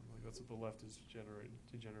capitalism. Like, that's what the left is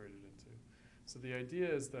degenerated into. So the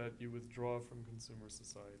idea is that you withdraw from consumer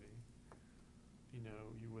society. You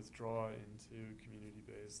know, you withdraw into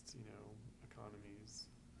community-based, you know, economies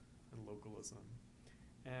and localism.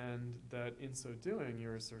 And that in so doing,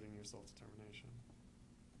 you're asserting your self-determination.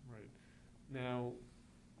 Right. Now,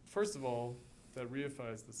 first of all, that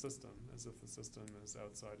reifies the system, as if the system is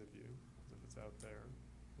outside of you, as if it's out there,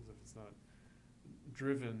 as if it's not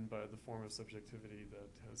driven by the form of subjectivity that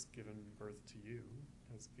has given birth to you,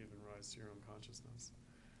 has given rise to your own consciousness.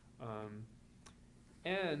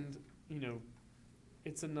 And, you know,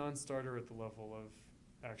 it's a non-starter at the level of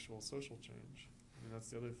actual social change. I mean, that's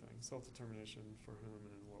the other thing. Self-determination for whom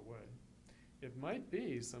and in what way. It might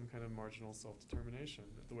be some kind of marginal self-determination,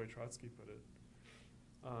 the way Trotsky put it.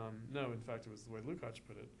 No, in fact, it was the way Lukács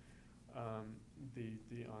put it, the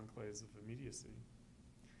enclaves of immediacy.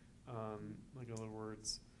 Like, in other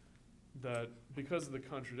words, that because of the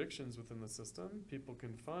contradictions within the system, people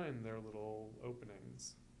can find their little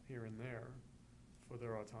openings here and there for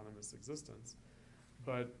their autonomous existence.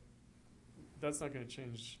 But that's not going to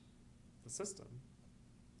change the system.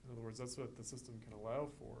 In other words, that's what the system can allow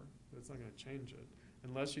for, but it's not going to change it.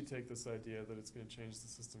 Unless you take this idea that it's going to change the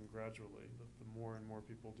system gradually, that the more and more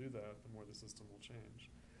people do that, the more the system will change.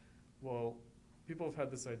 Well, people have had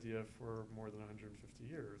this idea for more than 150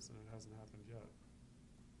 years, and it hasn't happened yet.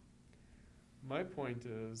 My point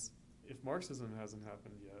is, if Marxism hasn't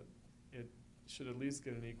happened yet, it should at least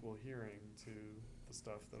get an equal hearing to the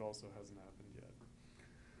stuff that also hasn't happened yet.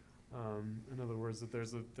 In other words, that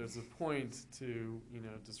there's a point to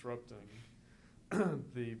disrupting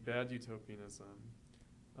the bad utopianism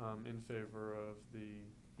in favor of the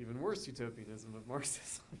even worse utopianism of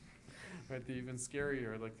Marxism, right? The even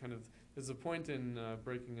scarier, like kind of, there's a point in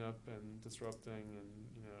breaking up and disrupting and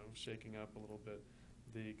shaking up a little bit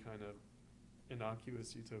the kind of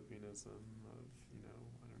innocuous utopianism of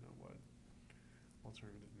I don't know what,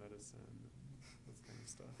 alternative medicine and this kind of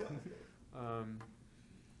stuff.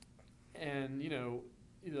 And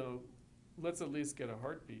let's at least get a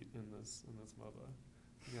heartbeat in this mother.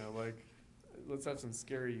 Like, let's have some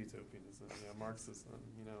scary utopianism. Marxism.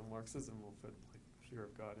 Marxism will fit like fear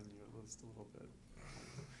of God in you at least a little bit.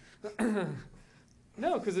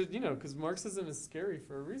 No, because Marxism is scary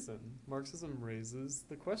for a reason. Marxism raises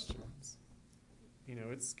the questions.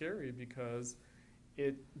 It's scary because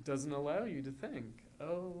it doesn't allow you to think,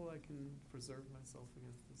 oh, I can preserve myself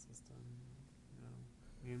against the system.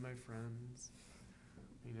 Me and my friends,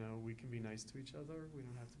 we can be nice to each other. We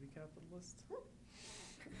don't have to be capitalist.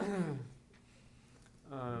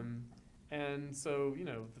 And so,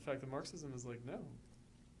 the fact that Marxism is like, no,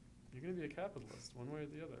 you're going to be a capitalist one way or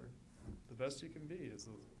the other. The best you can be is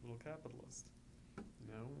a little capitalist.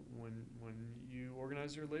 When you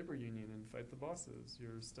organize your labor union and fight the bosses,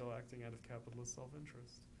 you're still acting out of capitalist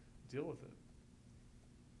self-interest. Deal with it.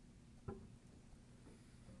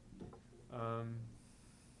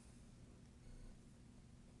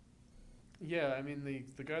 Yeah, I mean,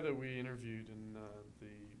 the guy that we interviewed in the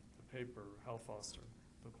paper, Hal Foster,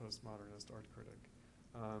 the postmodernist art critic,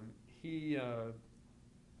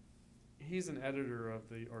 he's an editor of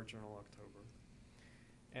the art journal October.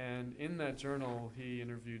 And in that journal, he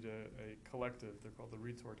interviewed a collective. They're called the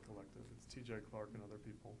Retort Collective. It's T.J. Clark and other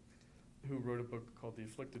people who wrote a book called The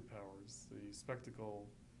Afflicted Powers, the spectacle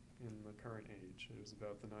in the current age. It was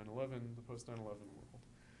about the 9/11, the post-9/11 world.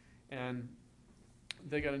 And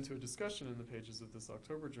they got into a discussion in the pages of this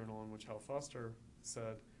October journal in which Hal Foster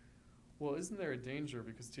said, well, isn't there a danger,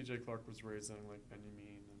 because T.J. Clark was raising like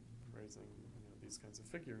Benjamin and raising these kinds of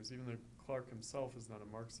figures, even though Clark himself is not a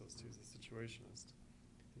Marxist, he's a situationist.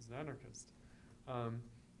 He's an anarchist.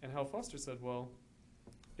 And Hal Foster said, well,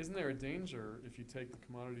 isn't there a danger if you take the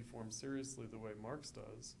commodity form seriously the way Marx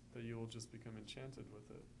does, that you will just become enchanted with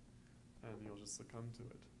it and you'll just succumb to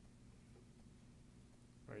it?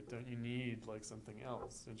 Right? Don't you need like something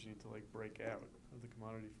else? Don't you need to like break out of the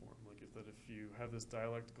commodity form? Like if you have this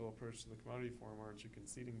dialectical approach to the commodity form, aren't you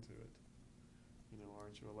conceding to it?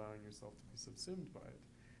 Aren't you allowing yourself to be subsumed by it?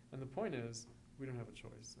 And the point is, we don't have a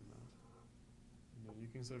choice in that. You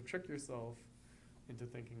can sort of trick yourself into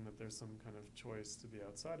thinking that there's some kind of choice to be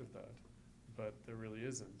outside of that, but there really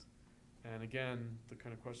isn't. And again, the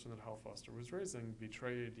kind of question that Hal Foster was raising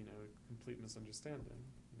betrayed, complete misunderstanding.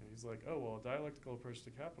 He's like, oh, well, a dialectical approach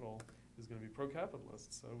to capital is going to be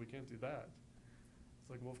pro-capitalist, so we can't do that. It's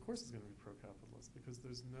like, well, of course it's going to be pro-capitalist, because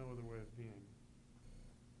there's no other way of being.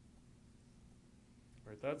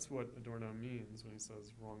 Right? That's what Adorno means when he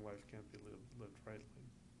says wrong life can't be lived rightly.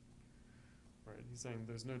 Right? He's saying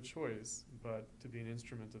there's no choice but to be an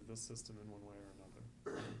instrument of this system in one way or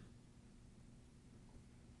another.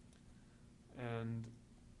 And,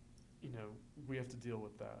 we have to deal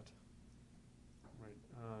with that. Right?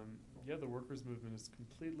 Yeah, the workers' movement is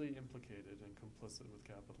completely implicated and complicit with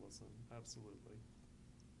capitalism. Absolutely.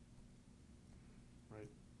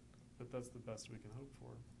 Right? But that's the best we can hope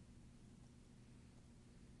for.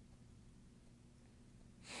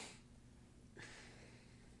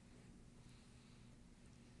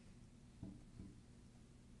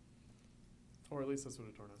 Or at least that's what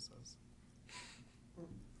Adorno says.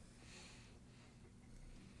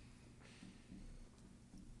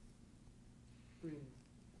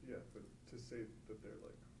 Yeah, but to say that they're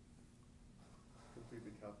like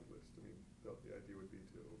completely capitalist, the idea would be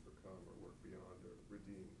to overcome or work beyond or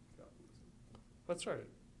redeem capitalism. That's right.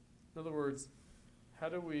 In other words, how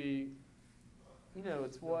do we,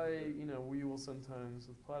 it's why, we will sometimes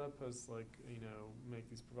with platypus, make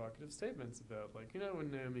these provocative statements about, when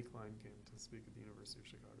Naomi Klein came to speak at the University of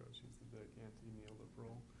Chicago, she's the big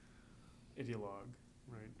anti-neoliberal ideologue,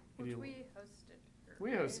 right? Which we hosted her.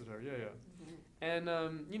 We hosted her, yeah. Mm-hmm. And,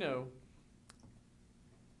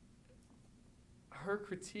 her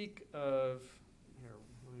critique of, here,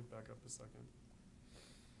 let me back up a second.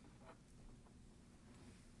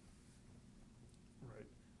 Right.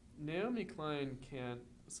 Naomi Klein can't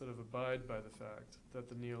sort of abide by the fact that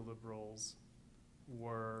the neoliberals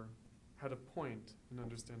had a point in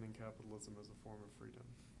understanding capitalism as a form of freedom.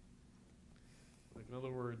 Like, in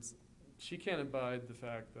other words, she can't abide the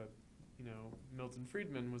fact that Milton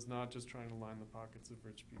Friedman was not just trying to line the pockets of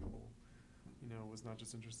rich people, was not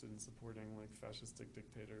just interested in supporting like fascistic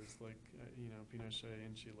dictators like, Pinochet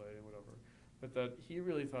in Chile and whatever, but that he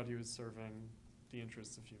really thought he was serving the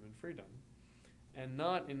interests of human freedom. And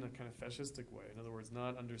not in a kind of fascistic way. In other words,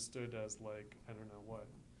 not understood as like, I don't know what,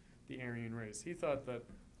 the Aryan race. He thought that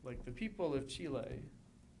like the people of Chile,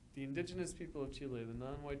 the indigenous people of Chile, the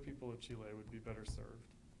non-white people of Chile would be better served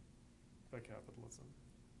by capitalism.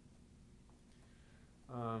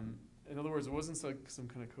 In other words, it wasn't like some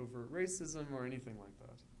kind of covert racism or anything like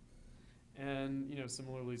that. And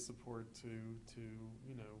similarly, support to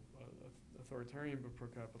authoritarian but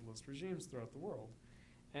pro-capitalist regimes throughout the world.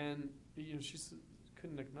 And she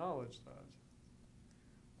couldn't acknowledge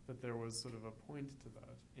that there was sort of a point to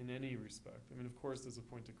that in any respect. I mean, of course, there's a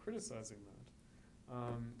point to criticizing that,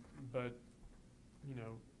 but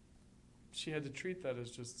she had to treat that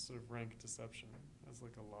as just sort of rank deception, as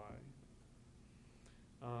like a lie.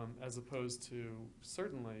 As opposed to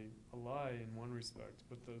certainly a lie in one respect,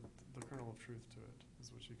 but the kernel of truth to it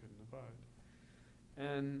is what she couldn't abide.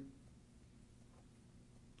 And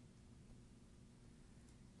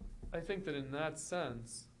I think that in that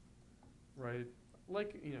sense, right,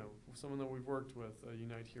 like, someone that we've worked with, a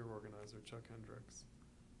Unite Here organizer, Chuck Hendricks,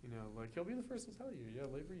 like he'll be the first to tell you, yeah,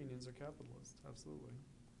 labor unions are capitalist, absolutely.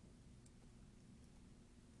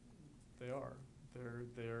 They are.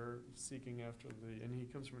 They're seeking after and he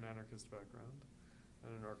comes from an anarchist background,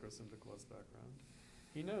 an anarcho-syndicalist background.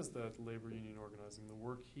 He knows that labor union organizing, the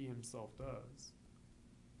work he himself does,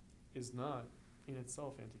 is not in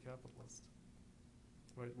itself anti-capitalist.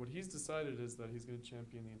 Right? What he's decided is that he's going to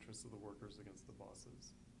champion the interests of the workers against the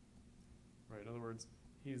bosses. Right? In other words,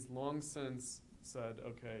 he's long since said,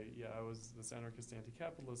 okay, yeah, I was this anarchist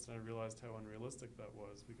anti-capitalist, and I realized how unrealistic that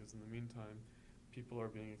was, because in the meantime, people are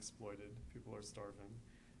being exploited, people are starving,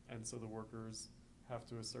 and so the workers have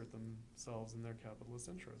to assert themselves in their capitalist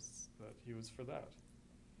interests, that he was for that.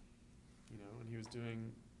 And he was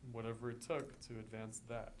doing whatever it took to advance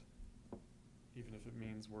that, even if it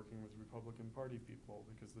means working with Republican Party people,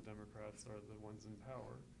 because the Democrats are the ones in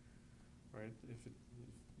power, right? If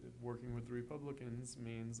working with the Republicans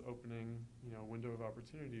means opening, a window of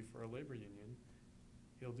opportunity for a labor union,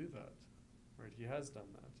 he'll do that, right? He has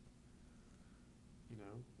done that.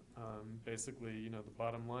 Basically, the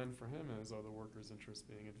bottom line for him is, are the workers' interests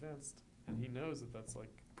being advanced? And he knows that that's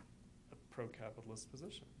like a pro-capitalist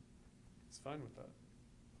position. He's fine with that.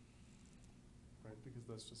 Right? Because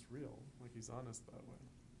that's just real. Like, he's honest that way.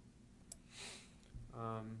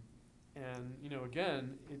 And,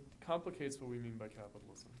 again, it complicates what we mean by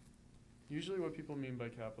capitalism. Usually what people mean by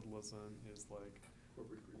capitalism is like,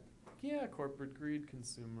 Corporate greed. yeah, corporate greed,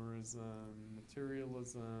 consumerism,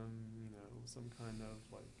 materialism, some kind of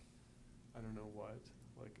like, I don't know what,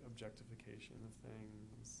 like objectification of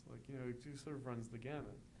things. Like, it just sort of runs the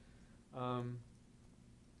gamut.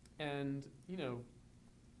 And,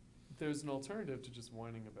 there's an alternative to just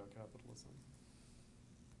whining about capitalism.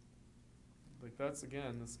 Like, that's,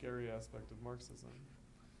 again, the scary aspect of Marxism,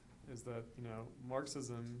 is that,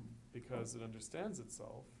 Marxism, because it understands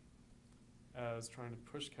itself as trying to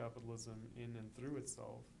push capitalism in and through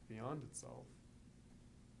itself, beyond itself,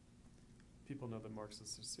 people know that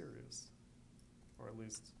Marxists are serious, or at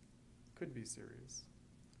least could be serious.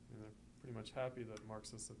 And they're pretty much happy that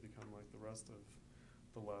Marxists have become like the rest of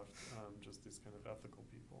the left, just these kind of ethical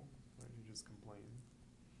people, right, who just complain.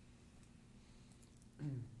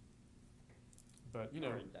 But,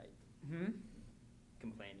 Or indict.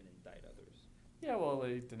 Complain and indict others. Yeah, well,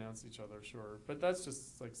 they denounce each other, sure. But that's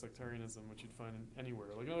just like sectarianism, which you'd find anywhere.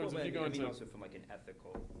 Like, in other words, if you go into... also from like an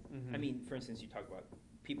ethical... I mean, for instance, you talk about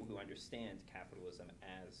people who understand capitalism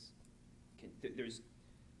as... there's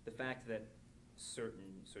the fact that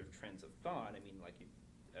certain sort of trends of thought, I mean, like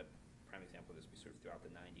a prime example of this, we sort of throughout the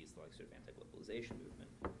 90s, the like sort of anti-globalization movement,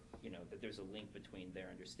 that there's a link between their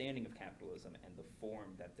understanding of capitalism and the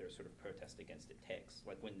form that their sort of protest against it takes.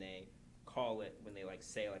 Like when they like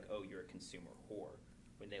say like, oh, you're a consumer whore,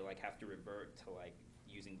 when they like have to revert to like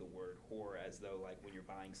using the word whore as though like when you're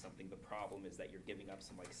buying something, the problem is that you're giving up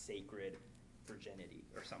some like sacred virginity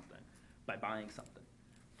or something by buying something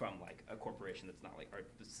from like a corporation that's not like, or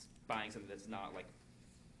buying something that's not like,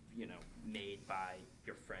 made by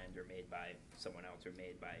your friend or made by someone else or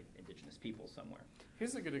made by indigenous people somewhere.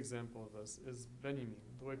 Here's a good example of this, is Benjamin,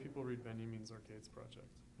 the way people read Benjamin's Arcades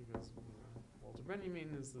project. Because Walter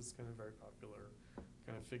Benjamin is this kind of very popular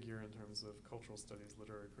kind of figure in terms of cultural studies,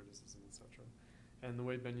 literary criticism, etc. And the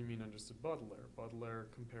way Benjamin understood Baudelaire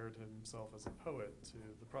compared himself as a poet to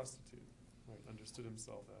the prostitute, right? Understood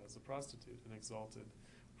himself as a prostitute and exalted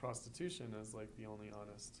prostitution as like the only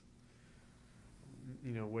honest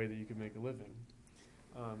way that you could make a living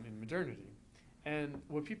in modernity. And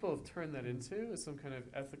what people have turned that into is some kind of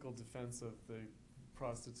ethical defense of the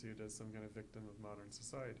prostitute as some kind of victim of modern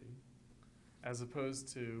society, as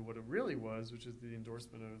opposed to what it really was, which is the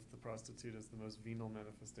endorsement of the prostitute as the most venal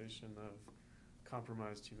manifestation of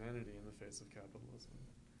compromised humanity in the face of capitalism,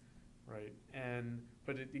 right?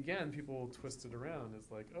 But again, people will twist it around. It's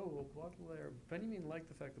like, oh, well, Baudelaire, Benjamin liked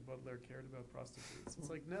the fact that Baudelaire cared about prostitutes. It's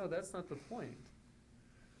like, no, that's not the point.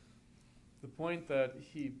 The point that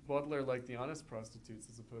Baudelaire liked the honest prostitutes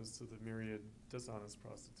as opposed to the myriad dishonest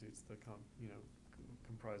prostitutes that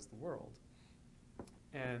comprise the world,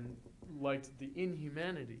 and liked the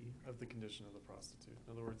inhumanity of the condition of the prostitute.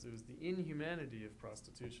 In other words, it was the inhumanity of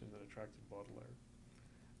prostitution that attracted Baudelaire,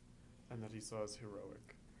 and that he saw as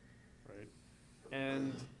heroic, right?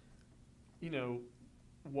 And,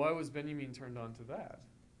 why was Benjamin turned on to that?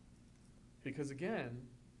 Because again,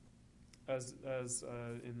 as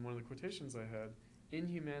in one of the quotations I had,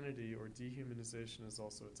 inhumanity or dehumanization is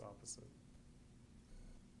also its opposite.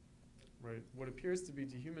 Right? What appears to be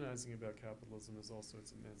dehumanizing about capitalism is also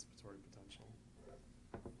its emancipatory potential,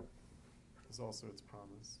 is also its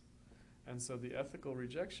promise. And so the ethical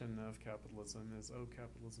rejection of capitalism is, oh,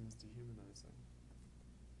 capitalism is dehumanizing.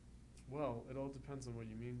 Well, it all depends on what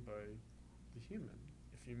you mean by the human.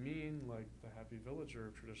 If you mean like the happy villager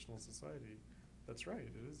of traditional society, that's right,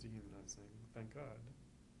 it is dehumanizing, thank God.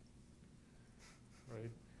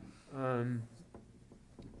 Right?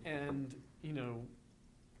 And,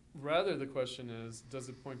 rather the question is, does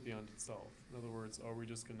it point beyond itself? In other words, are we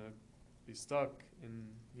just going to be stuck in,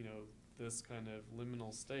 this kind of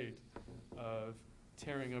liminal state of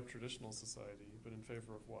tearing up traditional society, but in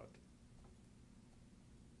favor of what?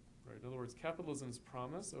 Right? In other words, capitalism's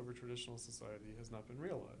promise over traditional society has not been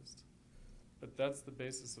realized. But that's the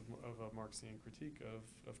basis of a Marxian critique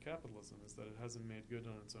of capitalism, is that it hasn't made good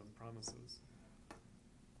on its own promises.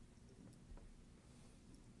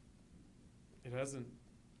 It hasn't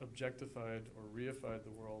objectified or reified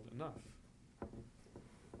the world enough.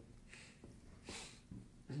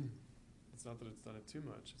 It's not that it's done it too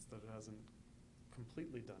much, it's that it hasn't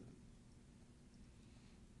completely done it.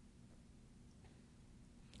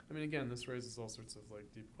 I mean, again, this raises all sorts of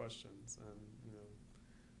deep questions, and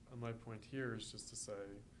my point here is just to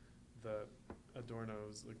say that Adorno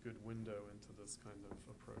is a good window into this kind of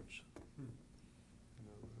approach.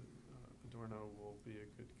 Adorno will be a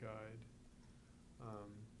good guide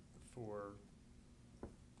for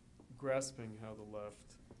grasping how the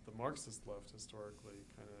left, the Marxist left historically,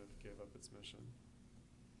 kind of gave up its mission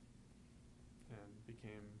and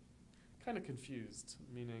became kind of confused,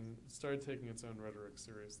 meaning started taking its own rhetoric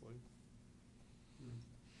seriously,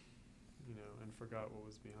 and forgot what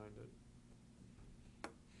was behind it.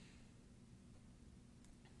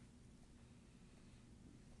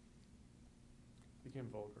 Became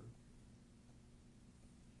vulgar.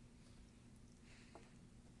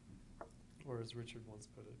 Or as Richard once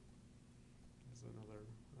put it, as another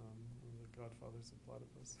one of the godfathers of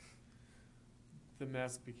platypus, the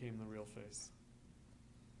mask became the real face.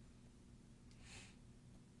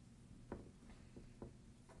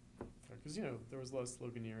 Because, there was a lot of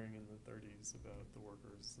sloganeering in the 30s about the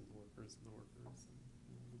workers and the workers and the workers,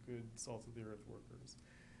 and the good salt of the earth workers.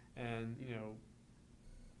 And,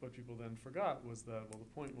 what people then forgot was that, well,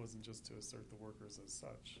 the point wasn't just to assert the workers as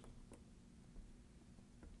such,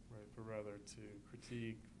 right, but rather to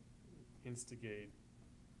critique, instigate,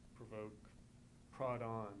 provoke, prod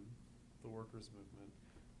on the workers' movement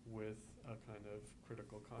with a kind of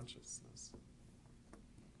critical consciousness,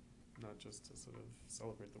 not just to sort of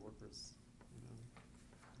celebrate the workers,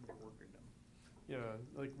 Workerdom. Yeah,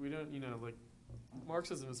 we don't,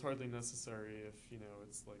 Marxism is hardly necessary if,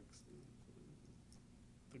 it's like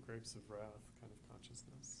the grapes of wrath kind of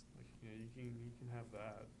consciousness. You can have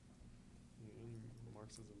that. You need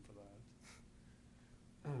Marxism for that.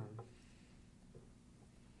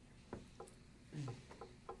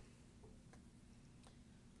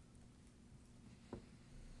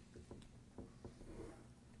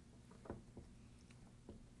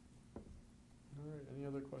 All right, any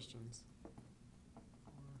other questions or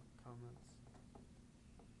comments?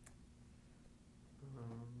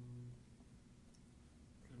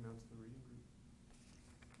 Announce the reading group.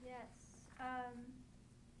 Yes.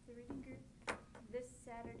 The reading group this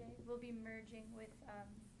Saturday will be merging with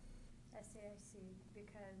SAIC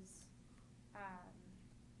because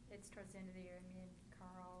it's towards the end of the year and me and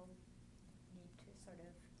Carl need to sort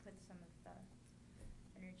of put some of the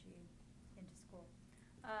energy into school.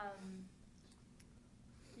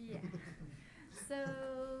 Yeah.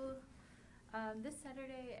 So this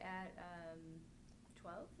Saturday at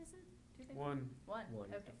 12, is it? 2 do they? One. One, One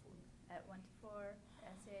to okay. At 1 to 4,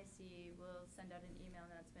 SAIC will send out an email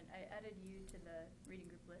announcement. I added you to the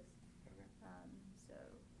reading group list. Okay. So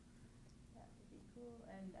that would be cool,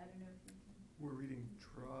 and I don't know if you can. We're reading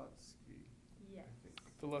Trotsky, Yes. I think.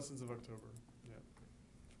 The Lessons of October, yeah,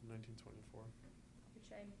 from 1924.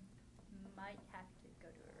 Which I might have to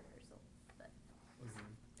go to a rehearsal, but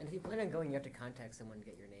And if you plan on going, you have to contact someone to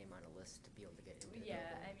get your name on a list to be able to get into the yeah,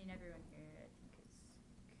 building. I mean everyone here I think is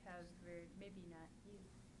covered. Maybe not you,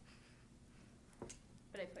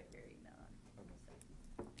 but I put your email on. So.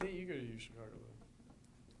 Can't you go to U Chicago though?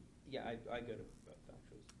 Yeah, I go to both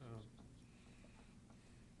actually. Oh.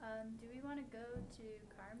 Do we want to go to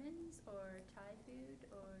Carmen's or Thai food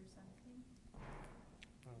or something?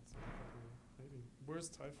 Oh, it's not popular. Maybe. Where's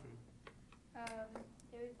Thai food? It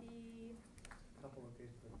would be. Couple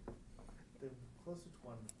locations, but the closest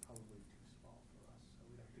one is probably too small for us, so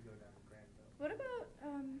we'd have to go down to Granville. What about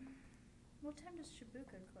what time does Shibuya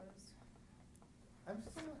close? I'm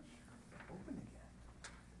still not sure if they're open again.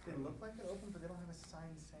 They look like they're open, but they don't have a sign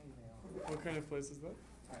saying they are. What kind of place is that?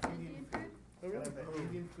 Indian food? Oh, really? Kind of an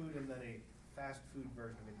Indian food and then a fast food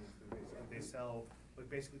version of Indian food. They sell what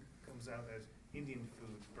basically comes out as Indian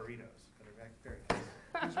food burritos that are very tasty.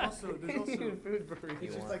 There's also Indian food burritos.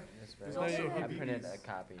 It's just like, there's No, also you- I printed Habibis. a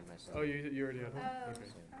copy myself. Oh, you already had one? Oh, Okay.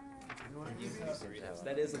 You know what Indian Habibis food is? burritos.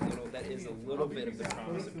 That is a little bit of the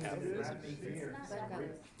promise of capitalism. It's not that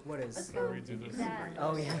good. What is? Let's I'll go redo this. that.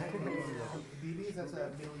 Oh, yeah. Habibis, that's a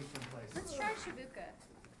Middle Eastern place. Let's try Shibuya.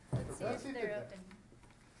 Let's see Let's see if if they're they're open.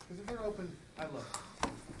 Because if they're open, I love it.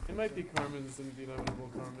 It might be Carmen's and the inevitable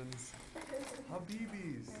Carmen's.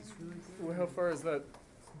 Habibis, it's really good. Well, how far is that?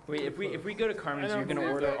 Wait, if we go to Carmen's, I you're don't gonna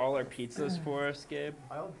believe order that. all our pizzas for us, Gabe?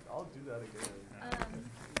 I'll do that again.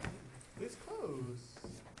 It's close.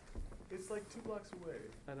 It's like 2 blocks away.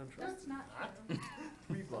 I don't trust. That's not true.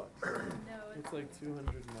 3 blocks. No, It's like 200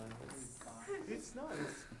 miles. It's not.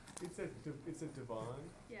 It's a Devon.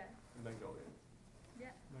 Yeah, Magnolia. yeah.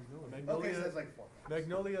 Magnolia. Okay, so Magnolia. that's like 4.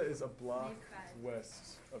 Magnolia is a block Maybe 5.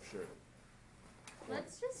 west of Sheridan.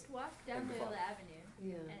 Let's just walk down And Loyola five. Avenue.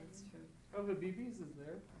 Yeah, And- that's true. Oh, Habibis is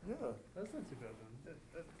there? Yeah. That's not too bad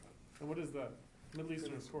then. And what is that? Middle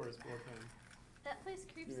Eastern, of course, but what kind? That place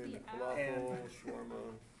creeps You me mean out. falafel,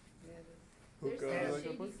 shawarma, Yeah, it is. There's hookah. some You like that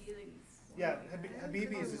shady place? dealings. Yeah, I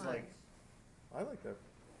Habibis is like I like that.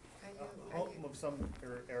 a home of some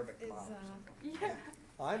Arabic Is, mob. Yeah.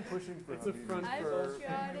 I'm pushing for It's a Habibis. front I've for.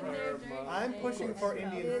 gone in there during the I'm day. pushing for It's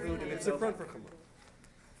Indian probably- food and It's a front for Hamas.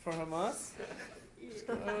 For Hamas?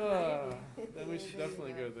 Ah, then we should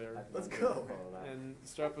definitely go there. Let's go. And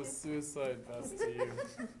strap a suicide vest to you.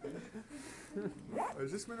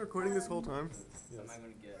 Has this been recording this whole time? Yes.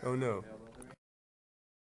 gonna get Oh no. available?